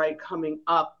trauma, right, coming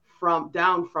up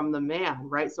down from the man,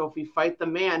 right? So if we fight the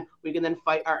man, we can then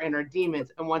fight our inner demons.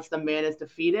 And once the man is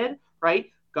defeated, right,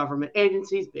 government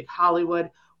agencies, big Hollywood,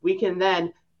 we can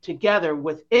then together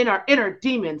within our inner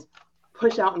demons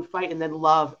push out and fight and then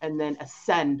love and then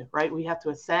ascend, right? We have to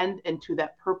ascend into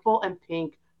that purple and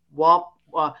pink wall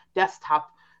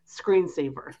desktop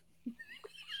screensaver.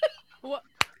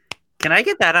 Can I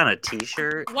get that on a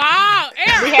T-shirt? Wow,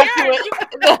 Aaron, We have Aaron,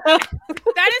 to.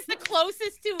 that is the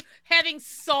closest to having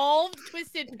solved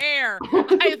Twisted Pair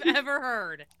I've ever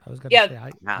heard. I was gonna Yeah. say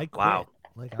I Yeah, quit. wow.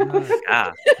 Like I'm not.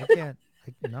 Yeah. I can't.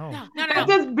 No. No. If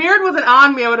this beard wasn't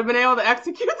on me, I would have been able to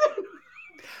execute it.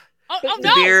 Oh The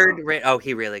no! beard. Oh,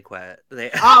 he really quit.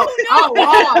 Oh,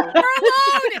 wow. We're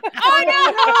alone!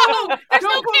 Oh no! There's no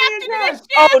Don't put me in captain in this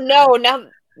charge. ship! Oh no!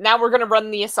 Now we're gonna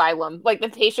run the asylum. Like the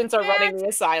patients are running the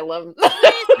asylum.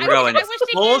 We're going I wish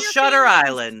they full gave your Shutter feelings.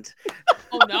 Island.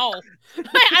 Oh no!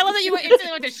 I love that you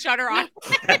instantly went to Shutter Island.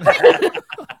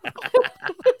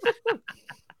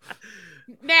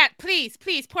 Matt, please,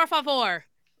 por favor.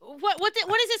 What is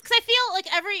this? Because I feel like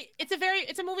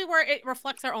it's a movie where it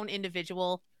reflects our own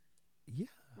individual. Yeah.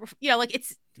 You know, like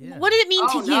it's. Yeah. What did it mean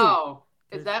Oh, to you? no.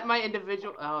 Is that my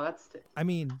individual? Oh, that's. I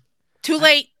mean, Too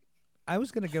late. I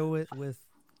was gonna go with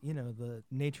the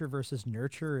nature versus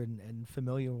nurture and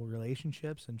familial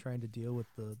relationships and trying to deal with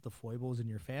the foibles in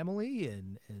your family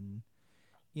and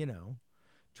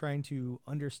trying to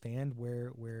understand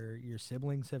where your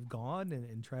siblings have gone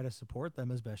and try to support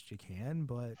them as best you can,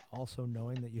 but also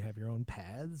knowing that you have your own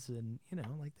paths and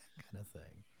like that kind of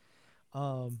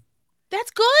thing.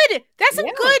 That's good. That's some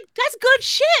Yeah. good. That's good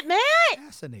shit, man.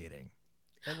 Fascinating.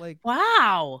 And like,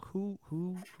 Wow. who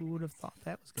would have thought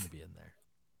that was gonna be in there?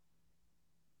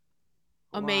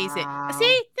 Amazing. Wow.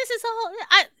 See, this is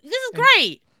And-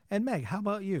 great. And Meg, how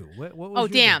about you? What was Oh, your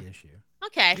damn. big issue?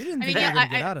 Okay. You didn't I think mean, you yeah, were gonna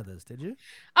get out of this, did you?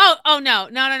 Oh no.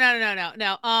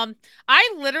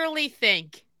 I literally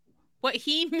think what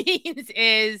he means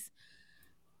is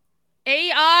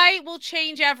AI will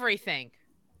change everything.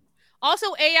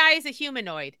 Also, AI is a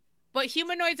humanoid, but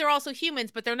humanoids are also humans,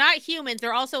 but they're not humans.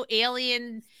 They're also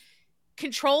alien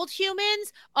controlled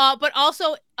humans. But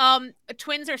also,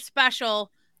 twins are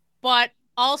special, but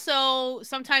also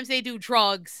sometimes they do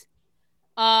drugs.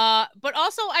 But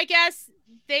also, I guess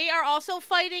they are also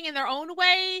fighting in their own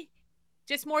way,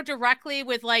 just more directly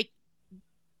with like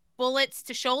bullets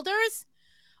to shoulders.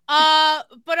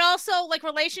 But also like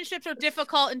relationships are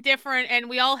difficult and different, and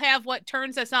we all have what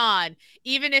turns us on,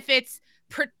 even if it's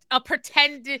a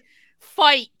pretend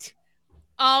fight.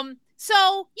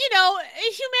 So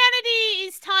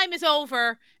humanity's time is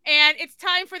over, and it's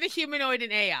time for the humanoid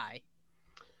and AI.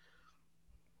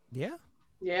 Yeah.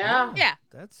 Yeah. Yeah.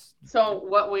 That's So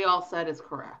what we all said is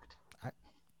correct.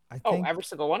 I Oh, think every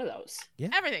single one of those.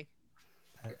 Everything.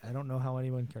 I don't know how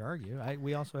anyone could argue.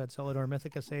 We also had Celador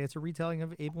Mythica say it's a retelling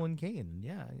of Abel and Cain.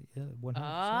 Yeah, 100%.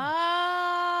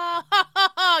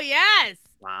 Oh, yes.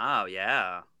 Wow.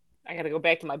 Yeah. I gotta go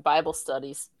back to my Bible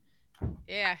studies.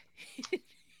 Yeah.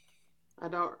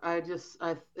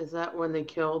 Is that when they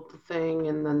killed the thing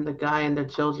and then the guy and the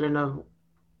children of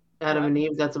Adam and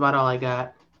Eve? That's about all I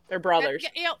got. They're brothers.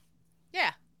 Yeah.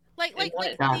 Like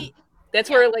Yeah. That's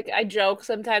where like I joke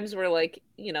sometimes. We're like,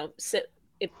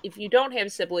 if you don't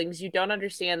have siblings, you don't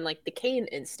understand like the Cain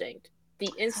instinct, the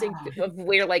instinct of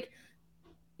where like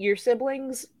your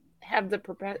siblings have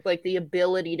the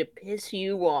ability to piss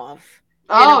you off.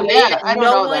 Oh in a way yeah, that I don't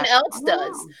no know one that. else I don't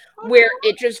does, know. where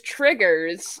it just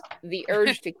triggers the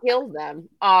urge to kill them.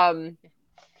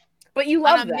 But you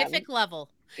love on a them. mythic level.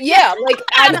 Yeah, like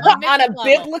On a on mythic a level.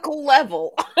 biblical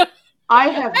level. I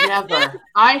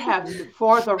have,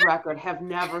 for the record, have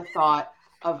never thought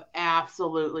of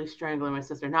absolutely strangling my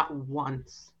sister. Not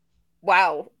once.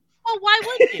 Wow. Oh, why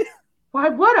would you? Why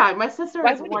would I? My sister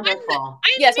Why is would you? wonderful.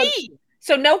 I'm Yes, me.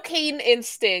 So no Cain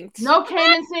instinct. No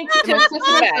Cain instinct.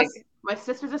 Meg. My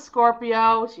sister's a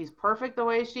Scorpio. She's perfect the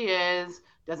way she is.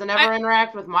 Doesn't ever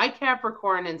interact with my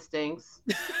Capricorn instincts.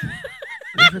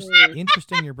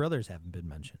 Interesting your brothers haven't been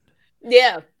mentioned.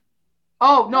 Yeah.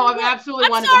 Oh no, I've absolutely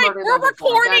I'm wanted sorry, to murder we're them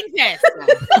before. recording this.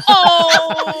 Yeah.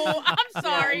 Oh, I'm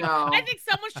sorry. Yeah, no. I think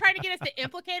someone's trying to get us to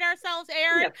implicate ourselves,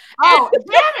 Aaron. Yeah. Oh,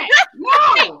 damn it!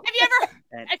 Hey, No. have you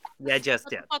ever Yeah, just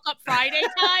did. fuck up Friday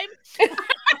time?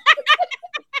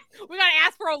 We gotta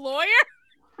ask for a lawyer.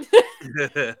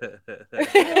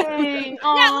 Hey,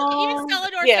 Yeah, look, even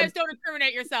Celador Yeah. says don't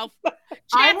incriminate yourself.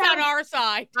 Chad's on our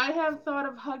side. I have thought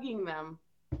of hugging them.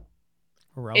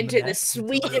 Around Into neck the until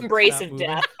sweet they embrace stop of moving.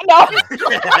 death. No.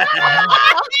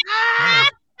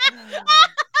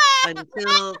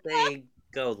 Until they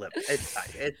go limp. It's fine.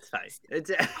 It's fine. It's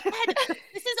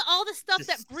This is all the stuff Just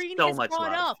that Breen so has much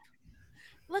brought love. up.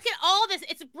 Look at all this.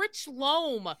 It's rich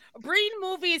loam. Breen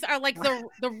movies are like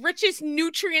the richest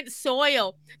nutrient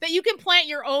soil that you can plant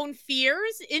your own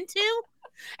fears into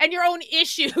and your own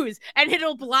issues, and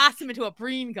it'll blossom into a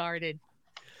Breen garden.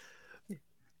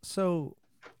 So,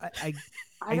 I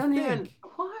I don't even.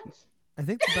 think- What? I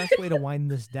think the best way to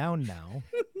wind this down now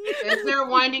Is there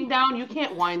winding down? You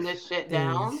can't wind this shit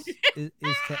down. is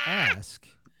to ask,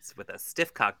 It's with a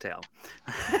stiff cocktail.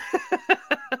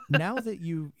 now that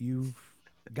you've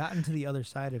gotten to the other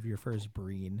side of your first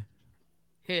breen,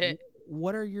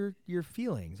 what are your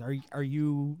feelings? Are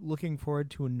you looking forward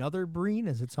to another breen?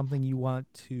 Is it something you want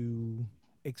to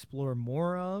explore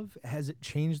more of? Has it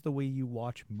changed the way you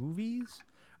watch movies?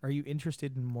 Are you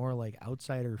interested in more like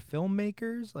outsider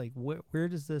filmmakers? Like where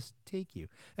does this take you?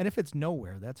 And if it's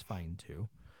nowhere, that's fine too.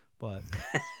 But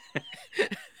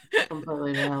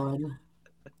Completely valid.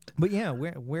 But yeah,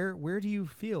 where do you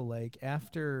feel like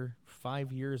after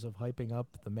 5 years of hyping up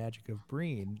the magic of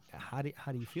Breen, how do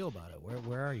you feel about it?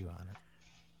 Where are you on it?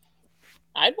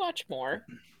 I'd watch more.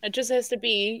 It just has to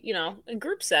be, in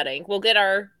group setting. We'll get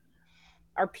our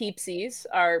Peepsies,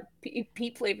 our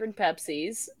peep flavored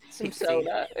Pepsis, some Peepsy.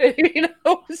 soda,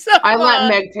 some, I let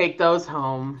Meg take those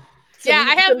home. Yeah,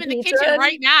 I have some them in the pizza kitchen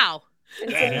right now.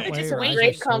 and Yeah. some, Why just your some eyes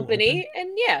great are so company. And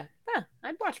yeah,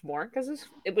 I'd watch more because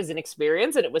it was an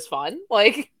experience and it was fun.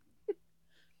 Like,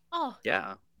 Oh,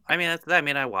 Yeah.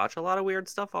 I watch a lot of weird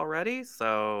stuff already,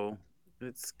 so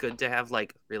it's good to have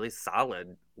like really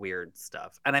solid weird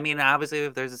stuff. And I mean, obviously,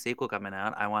 if there's a sequel coming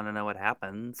out, I want to know what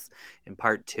happens in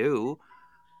part 2.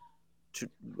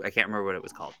 I can't remember what it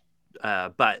was called,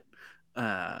 but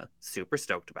super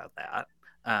stoked about that.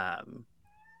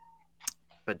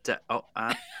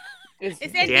 Is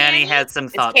that Danny Danny? had some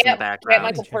it's thoughts in the Cat background.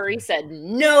 Michael Purry said,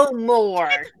 "No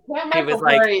more." Yeah, He Michael was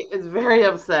like- Murray is very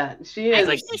upset. She I is.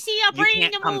 need to see a You Breen in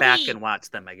can't the come back movie. and watch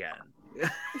them again.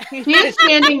 He is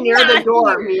standing near the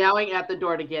door, meowing at the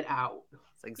door to get out.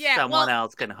 It's like Yeah, someone well,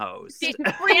 else can host.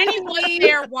 Danny was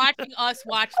there watching us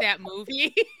watch that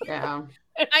movie. Yeah.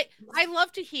 I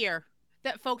love to hear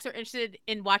that folks are interested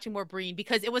in watching more Breen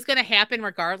because it was going to happen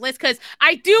regardless. Because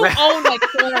I do own like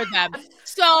 4 of them,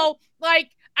 so like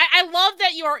I love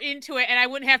that you are into it, and I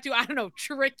wouldn't have to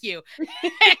trick you,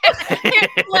 hit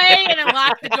play and then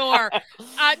lock the door.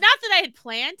 Not that I had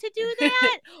planned to do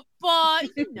that, but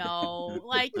oops.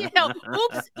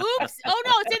 Oh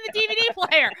no, it's in the DVD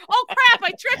player. Oh crap,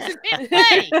 I tripped and hit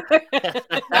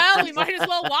play. Well, we might as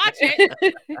well watch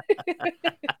it.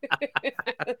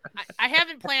 I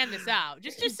haven't planned this out,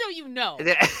 just so you know.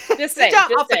 Just saying,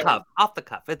 off the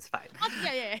cuff. It's fine.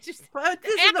 Yeah. Just But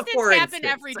this is a accidents poor happen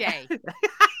instance. every day.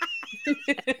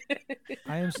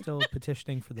 I am still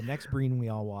petitioning for the next Breen we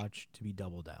all watch to be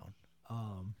Double Down.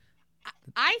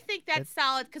 I think that's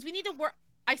solid because we need to work.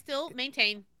 I still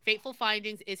maintain Fateful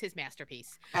Findings is his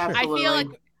masterpiece. Absolutely. I feel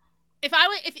like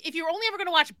if you're only ever going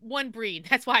to watch one Breen,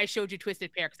 that's why I showed you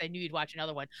Twisted Pair because I knew you'd watch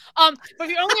another one. But if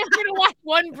you're only ever going to watch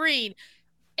one Breen,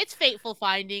 it's Fateful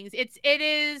Findings. It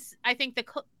is I think the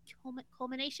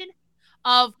culmination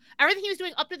of everything he was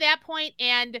doing up to that point,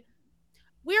 and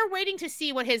we're waiting to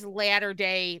see what his latter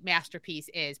day masterpiece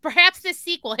is. Perhaps this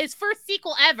sequel, his first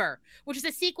sequel ever, which is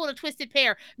a sequel to Twisted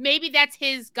Pair. Maybe that's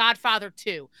his Godfather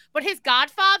 2. But his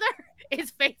Godfather is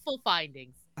Fateful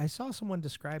Findings. I saw someone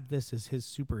describe this as his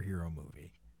superhero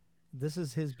movie. This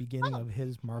is his beginning of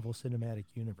his Marvel Cinematic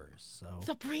Universe. So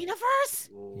The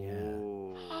Breenaverse?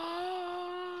 Ooh.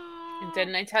 And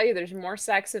didn't I tell you there's more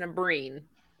sex in a Breen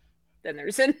than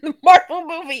there's in the Marvel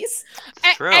movies?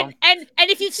 It's true. And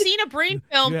if you've seen a Breen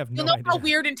film, you have no you'll know how idea.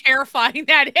 weird and terrifying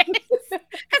that is. Because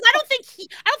I don't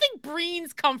think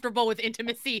Breen's comfortable with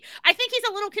intimacy. I think he's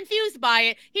a little confused by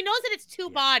it. He knows that it's 2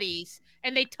 bodies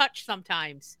and they touch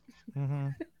sometimes.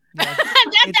 yeah,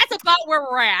 That's about where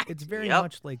we're at. it's very Yep.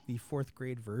 much like the 4th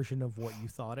grade version of what you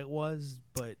thought it was,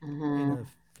 but Mhm. in a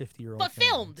 50-year-old. But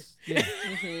filmed. Yeah.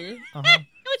 Mm-hmm. Uh-huh.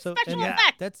 It's special and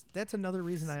effects. that's another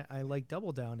reason I like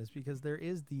Double Down is because there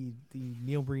is the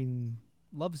Neil Breen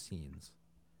love scenes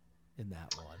in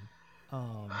that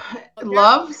one.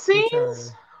 Love Which scenes? are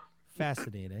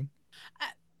fascinating.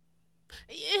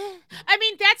 I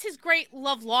mean, that's his great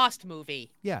Love Lost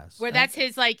movie. Yes. Where and- that's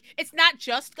his, like, it's not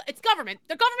just, it's government.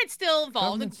 The government's still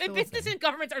involved. Government's The still a business thing. and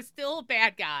governments are still a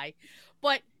bad guy.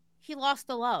 But he lost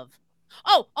the love.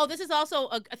 Oh, this is also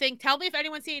a thing. Tell me if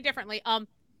anyone's seeing it differently.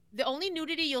 The only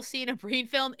nudity you'll see in a Breen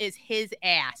film is his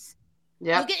ass.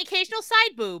 Yeah. You'll get occasional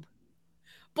side boob.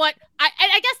 But I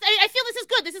guess I feel this is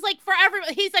good. This is like for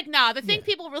everyone. He's like, nah, the thing Yeah.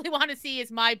 people really want to see is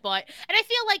my butt. And I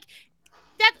feel like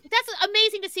that's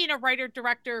amazing to see in a writer,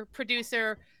 director,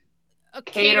 producer, a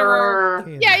caterer.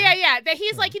 Caterer. Yeah. That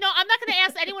he's Yeah. like, I'm not going to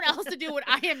ask anyone else to do what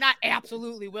I am not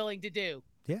absolutely willing to do.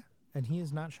 And he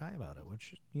is not shy about it,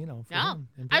 which, for No. him, I was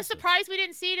impressive. surprised we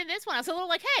didn't see it in this one. I was a little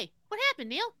like, hey, what happened,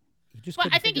 Neil? He just but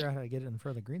couldn't I think figure out how to get it in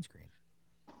front of the green screen.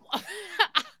 I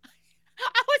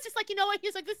was just like, you know what?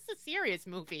 He's like, this is a serious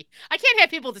movie. I can't have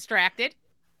people distracted.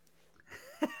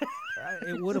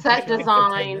 It would have Set put you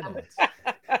off for 10 design. minutes.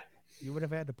 You would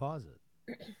have had to pause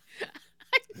it.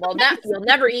 Well, now you'll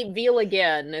never eat veal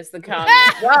again, is the comment.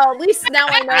 Well, at least now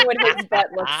I know what his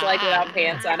butt looks like without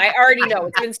pants on. I already know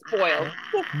it's been spoiled.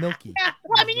 Milky. Yeah.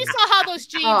 Well, I mean, you saw how those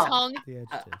jeans Oh. hung. The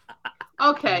adjective.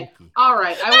 Okay. Milky. All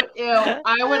right. I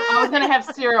was gonna have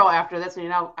cereal after this,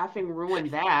 and effing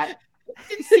ruined that.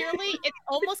 Sincerely, it's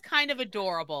almost kind of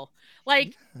adorable.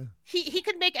 Like Yeah. he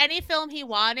could make any film he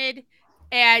wanted,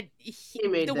 and He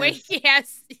made the way this. he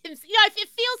has, it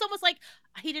feels almost like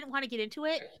he didn't want to get into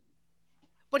it,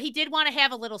 but he did want to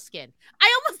have a little skin.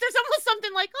 There's almost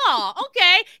something like, oh,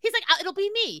 okay. He's like, it'll be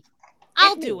me.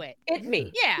 I'll It's do me. it. It's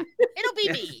me. Yeah, it'll be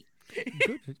me.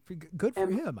 Good for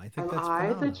Am- him. I think Am that's I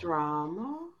the phenomenal.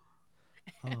 drama?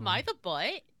 Am I the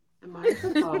butt? Am I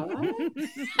the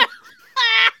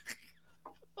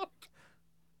butt?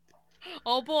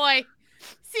 Oh boy.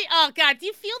 See, oh god, do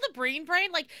you feel the brain?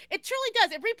 Like it truly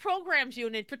does. It reprograms you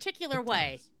in a particular It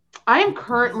way. does. I am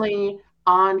currently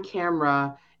on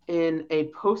camera in a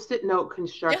post-it note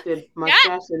constructed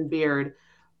mustache and beard.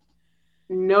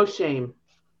 No shame.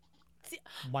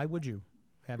 Why would you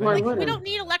have Why any wouldn't We shame don't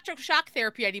need about it? electroshock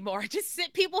therapy anymore. Just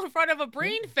sit people in front of a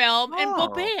brain film and Oh.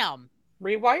 bam.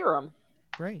 Rewire them.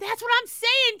 Great. That's what I'm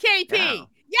saying, KP.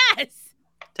 Yes.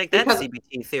 Take that, Because-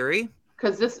 CBT theory.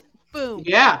 Because this Boom.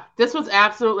 this was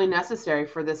absolutely necessary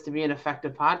for this to be an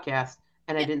effective podcast,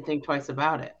 and I didn't think twice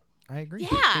about it. I agree.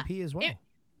 Yeah. KP as well.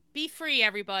 Be free,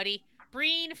 everybody.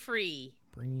 Brain free.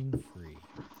 Brain free.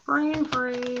 Brain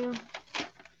free.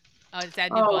 Oh, is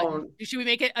that a new button? Should we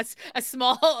make it a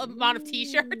small amount of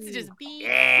t-shirts? Just be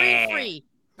brain free.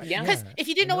 Yeah. Because if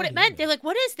you didn't know what it meant, they're like,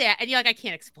 what is that? And you're like, I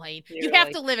can't explain. You're You have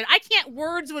like- to live it. I can't,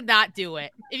 words would not do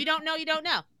it. If you don't know, you don't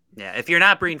know. Yeah, if you're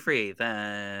not brain free,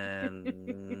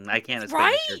 then I can't explain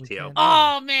Right? it to you. Okay.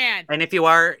 Oh, man. And if you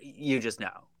are, you just know.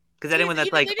 Because Yeah, anyone that's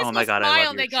even- like, they just oh my go god, I smile love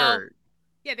and your they go- shirt.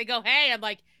 Yeah, they go, hey. I'm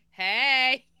like,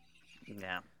 hey.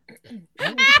 Yeah. I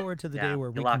look forward to the day Yeah, where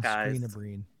you we lock can screen a eyes.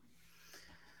 brain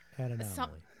at an Some-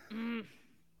 anomaly.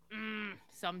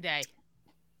 Someday.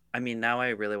 I mean, now I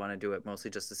really want to do it mostly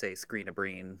just to say screen a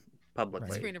brain publicly.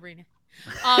 Right. Screen arena.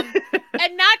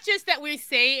 And not just that we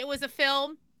say it was a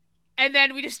film, and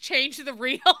then we just change the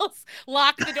reels,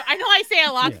 lock the door. I know I say I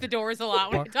lock Yeah. the doors a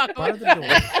lot when I Bar, talk bar about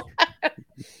the door.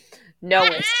 No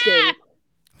escape.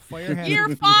 Fire hazard Year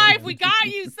would be 5, the we end. got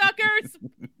you, suckers.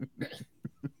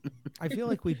 I feel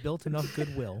like we built enough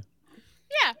goodwill.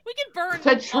 Yeah, we can burn To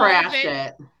all of trash it.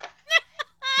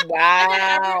 it.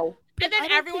 Wow. And I then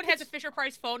don't everyone think has a Fisher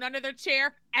Price phone under their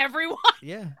chair. Everyone.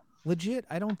 Yeah, legit.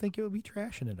 I don't think it would be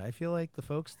trashing it. I feel like the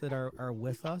folks that are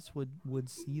with us would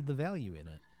see the value in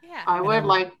it. Yeah. I And would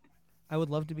like I would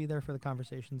love to be there for the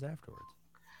conversations afterwards.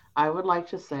 I would like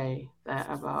to say that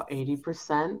about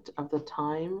 80% of the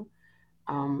time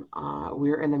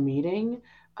we're in a meeting,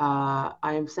 I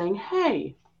am saying,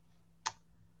 hey,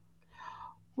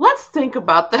 let's think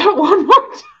about that one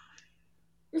more time.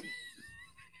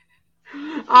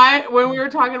 When we were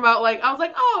talking about, like, I was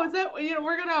like, oh, is that,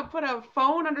 we're going to put a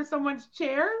phone under someone's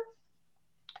chair?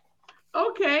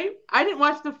 Okay. I didn't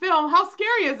watch the film. How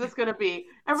scary is this going to be?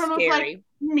 Everyone was like, Scary.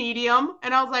 medium.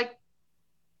 And I was like,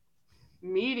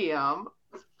 medium?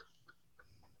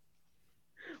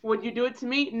 Would you do it to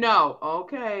me? No.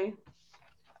 Okay.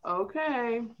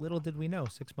 Okay. Little did we know,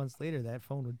 6 months later, that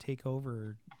phone would take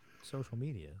over social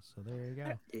media. So there you go.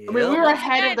 I mean, we were Once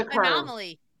ahead of again, the curve.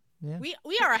 Anomaly. Yeah.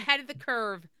 We are ahead of the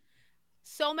curve.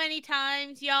 So many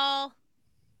times, y'all.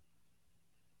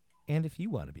 And if you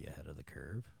want to be ahead of the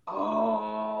curve,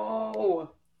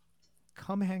 Oh.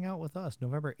 come hang out with us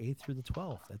November 8th through the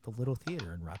 12th at the Little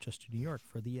Theater in Rochester, New York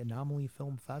for the Anomaly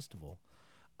Film Festival.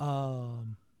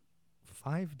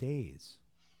 5 days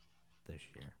this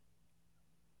year.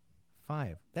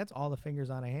 5. That's all the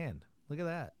fingers on a hand. Look at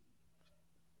that.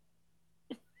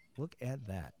 Look at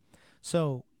that.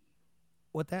 So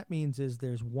what that means is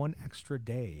there's one extra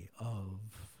day of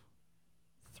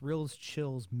thrills,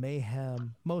 chills,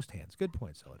 mayhem, most hands. Good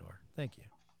point, Celador. Thank you.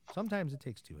 Sometimes it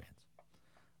takes 2 hands.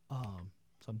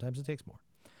 Sometimes it takes more.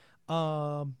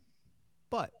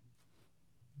 But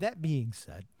that being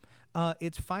said,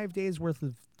 it's 5 days worth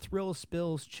of thrills,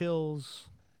 spills, chills,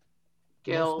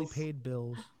 Gills. mostly paid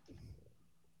bills.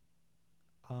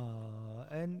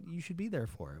 And you should be there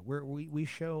for it. We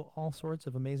show all sorts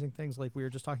of amazing things. Like we were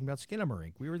just talking about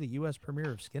Skinamarink. We were the U.S.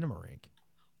 premiere of Skinamarink.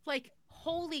 Like,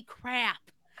 holy crap.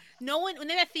 No one, when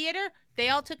they're at theater, they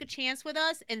all took a chance with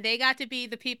us, and they got to be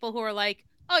the people who are like,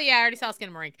 oh, yeah, I already saw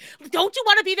Skinamarink. Don't you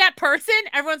want to be that person?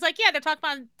 Everyone's like, yeah, they're talking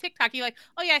about on TikTok. You're like,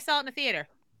 oh, yeah, I saw it in the theater.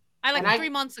 And 3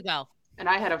 months ago. And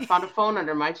I had found a phone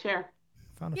under my chair.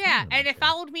 found a Yeah, phone and number it for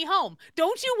followed me home.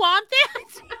 Don't you want that?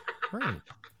 you. Right.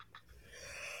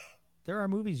 There are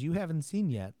movies you haven't seen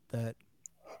yet that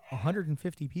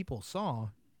 150 people saw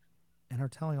and are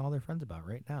telling all their friends about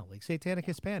right now. Like Satanic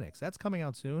Hispanics. That's coming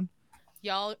out soon.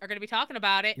 Y'all are going to be talking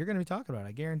about it. You're going to be talking about it.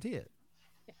 I guarantee it.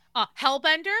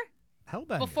 Hellbender,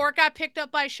 Hellbender. before it got picked up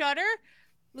by Shudder,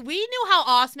 we knew how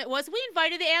awesome it was. We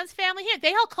invited the Ann's family here.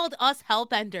 They all called us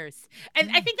Hellbenders. And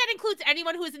I think that includes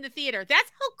anyone who was in the theater. That's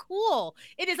how cool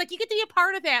it is. Like, you get to be a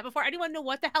part of that before anyone knew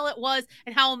what the hell it was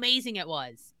and how amazing it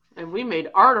was. And we made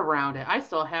art around it. I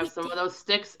still have some of those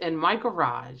sticks in my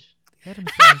garage. Adam's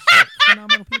family,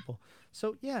 phenomenal people.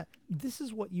 So, yeah, this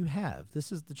is what you have.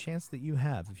 This is the chance that you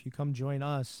have if you come join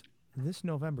us this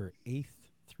November 8th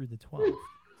through the 12th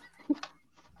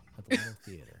at the Little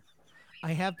Theater.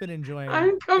 I have been enjoying.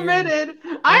 I'm committed.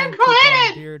 Aaron I'm keep on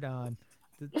committed. Beard on.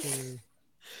 Yeah,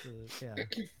 it's a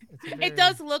very, It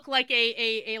does look like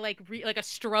a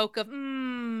stroke of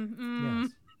Yes.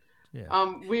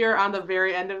 Yeah. We are on the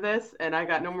very end of this, and I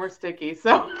got no more sticky.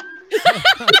 So,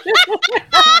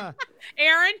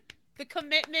 Aaron, the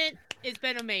commitment has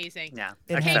been amazing. Yeah,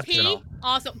 It has exceptional. KP,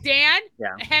 also Dan.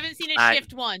 Yeah. I haven't seen it I-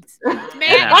 shift once. Yeah.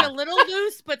 Matt is a little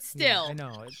loose, but Yeah, still. I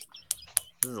know. It's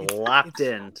This is locked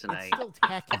in It's tonight. still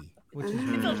tacky, which is It's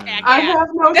really still nice. tacky. I Yeah. have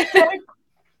no stick.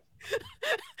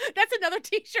 That's another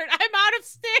T-shirt. I'm out of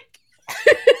stick.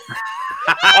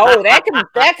 Oh, that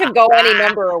could go any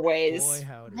number of ways. Boy,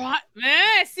 howdy. What?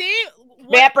 See?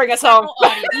 Matt, bring us home.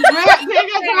 Audience. Matt,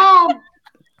 take us home.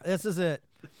 This is it.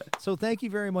 So thank you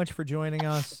very much for joining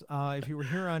us. If you were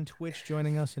here on Twitch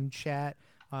joining us in chat,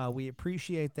 we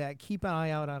appreciate that. Keep an eye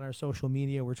out on our social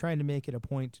media. We're trying to make it a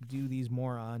point to do these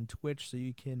more on Twitch so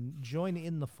you can join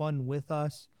in the fun with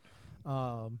us.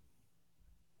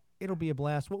 It'll be a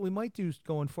blast. What we might do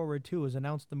going forward, too, is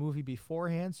announce the movie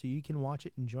beforehand so you can watch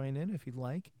it and join in if you'd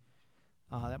like.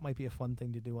 That might be a fun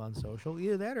thing to do on social.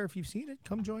 Either that or if you've seen it,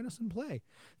 come join us and play.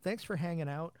 Thanks for hanging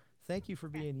out. Thank you for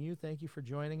being you. Thank you for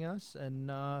joining us. And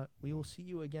we will see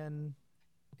you again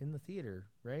in the theater,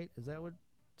 right? Is that what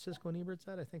Cisco and Ebert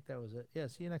said? I think that was it. Yeah,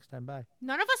 see you next time. Bye.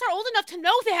 None of us are old enough to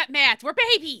know that, Matt. We're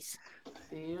babies.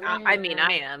 See you I mean, later.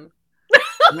 I am.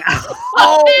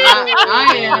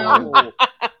 I am.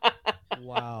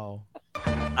 Wow.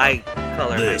 I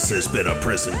color. This has been a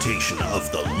presentation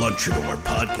of the Lunchador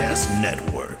Podcast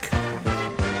Network.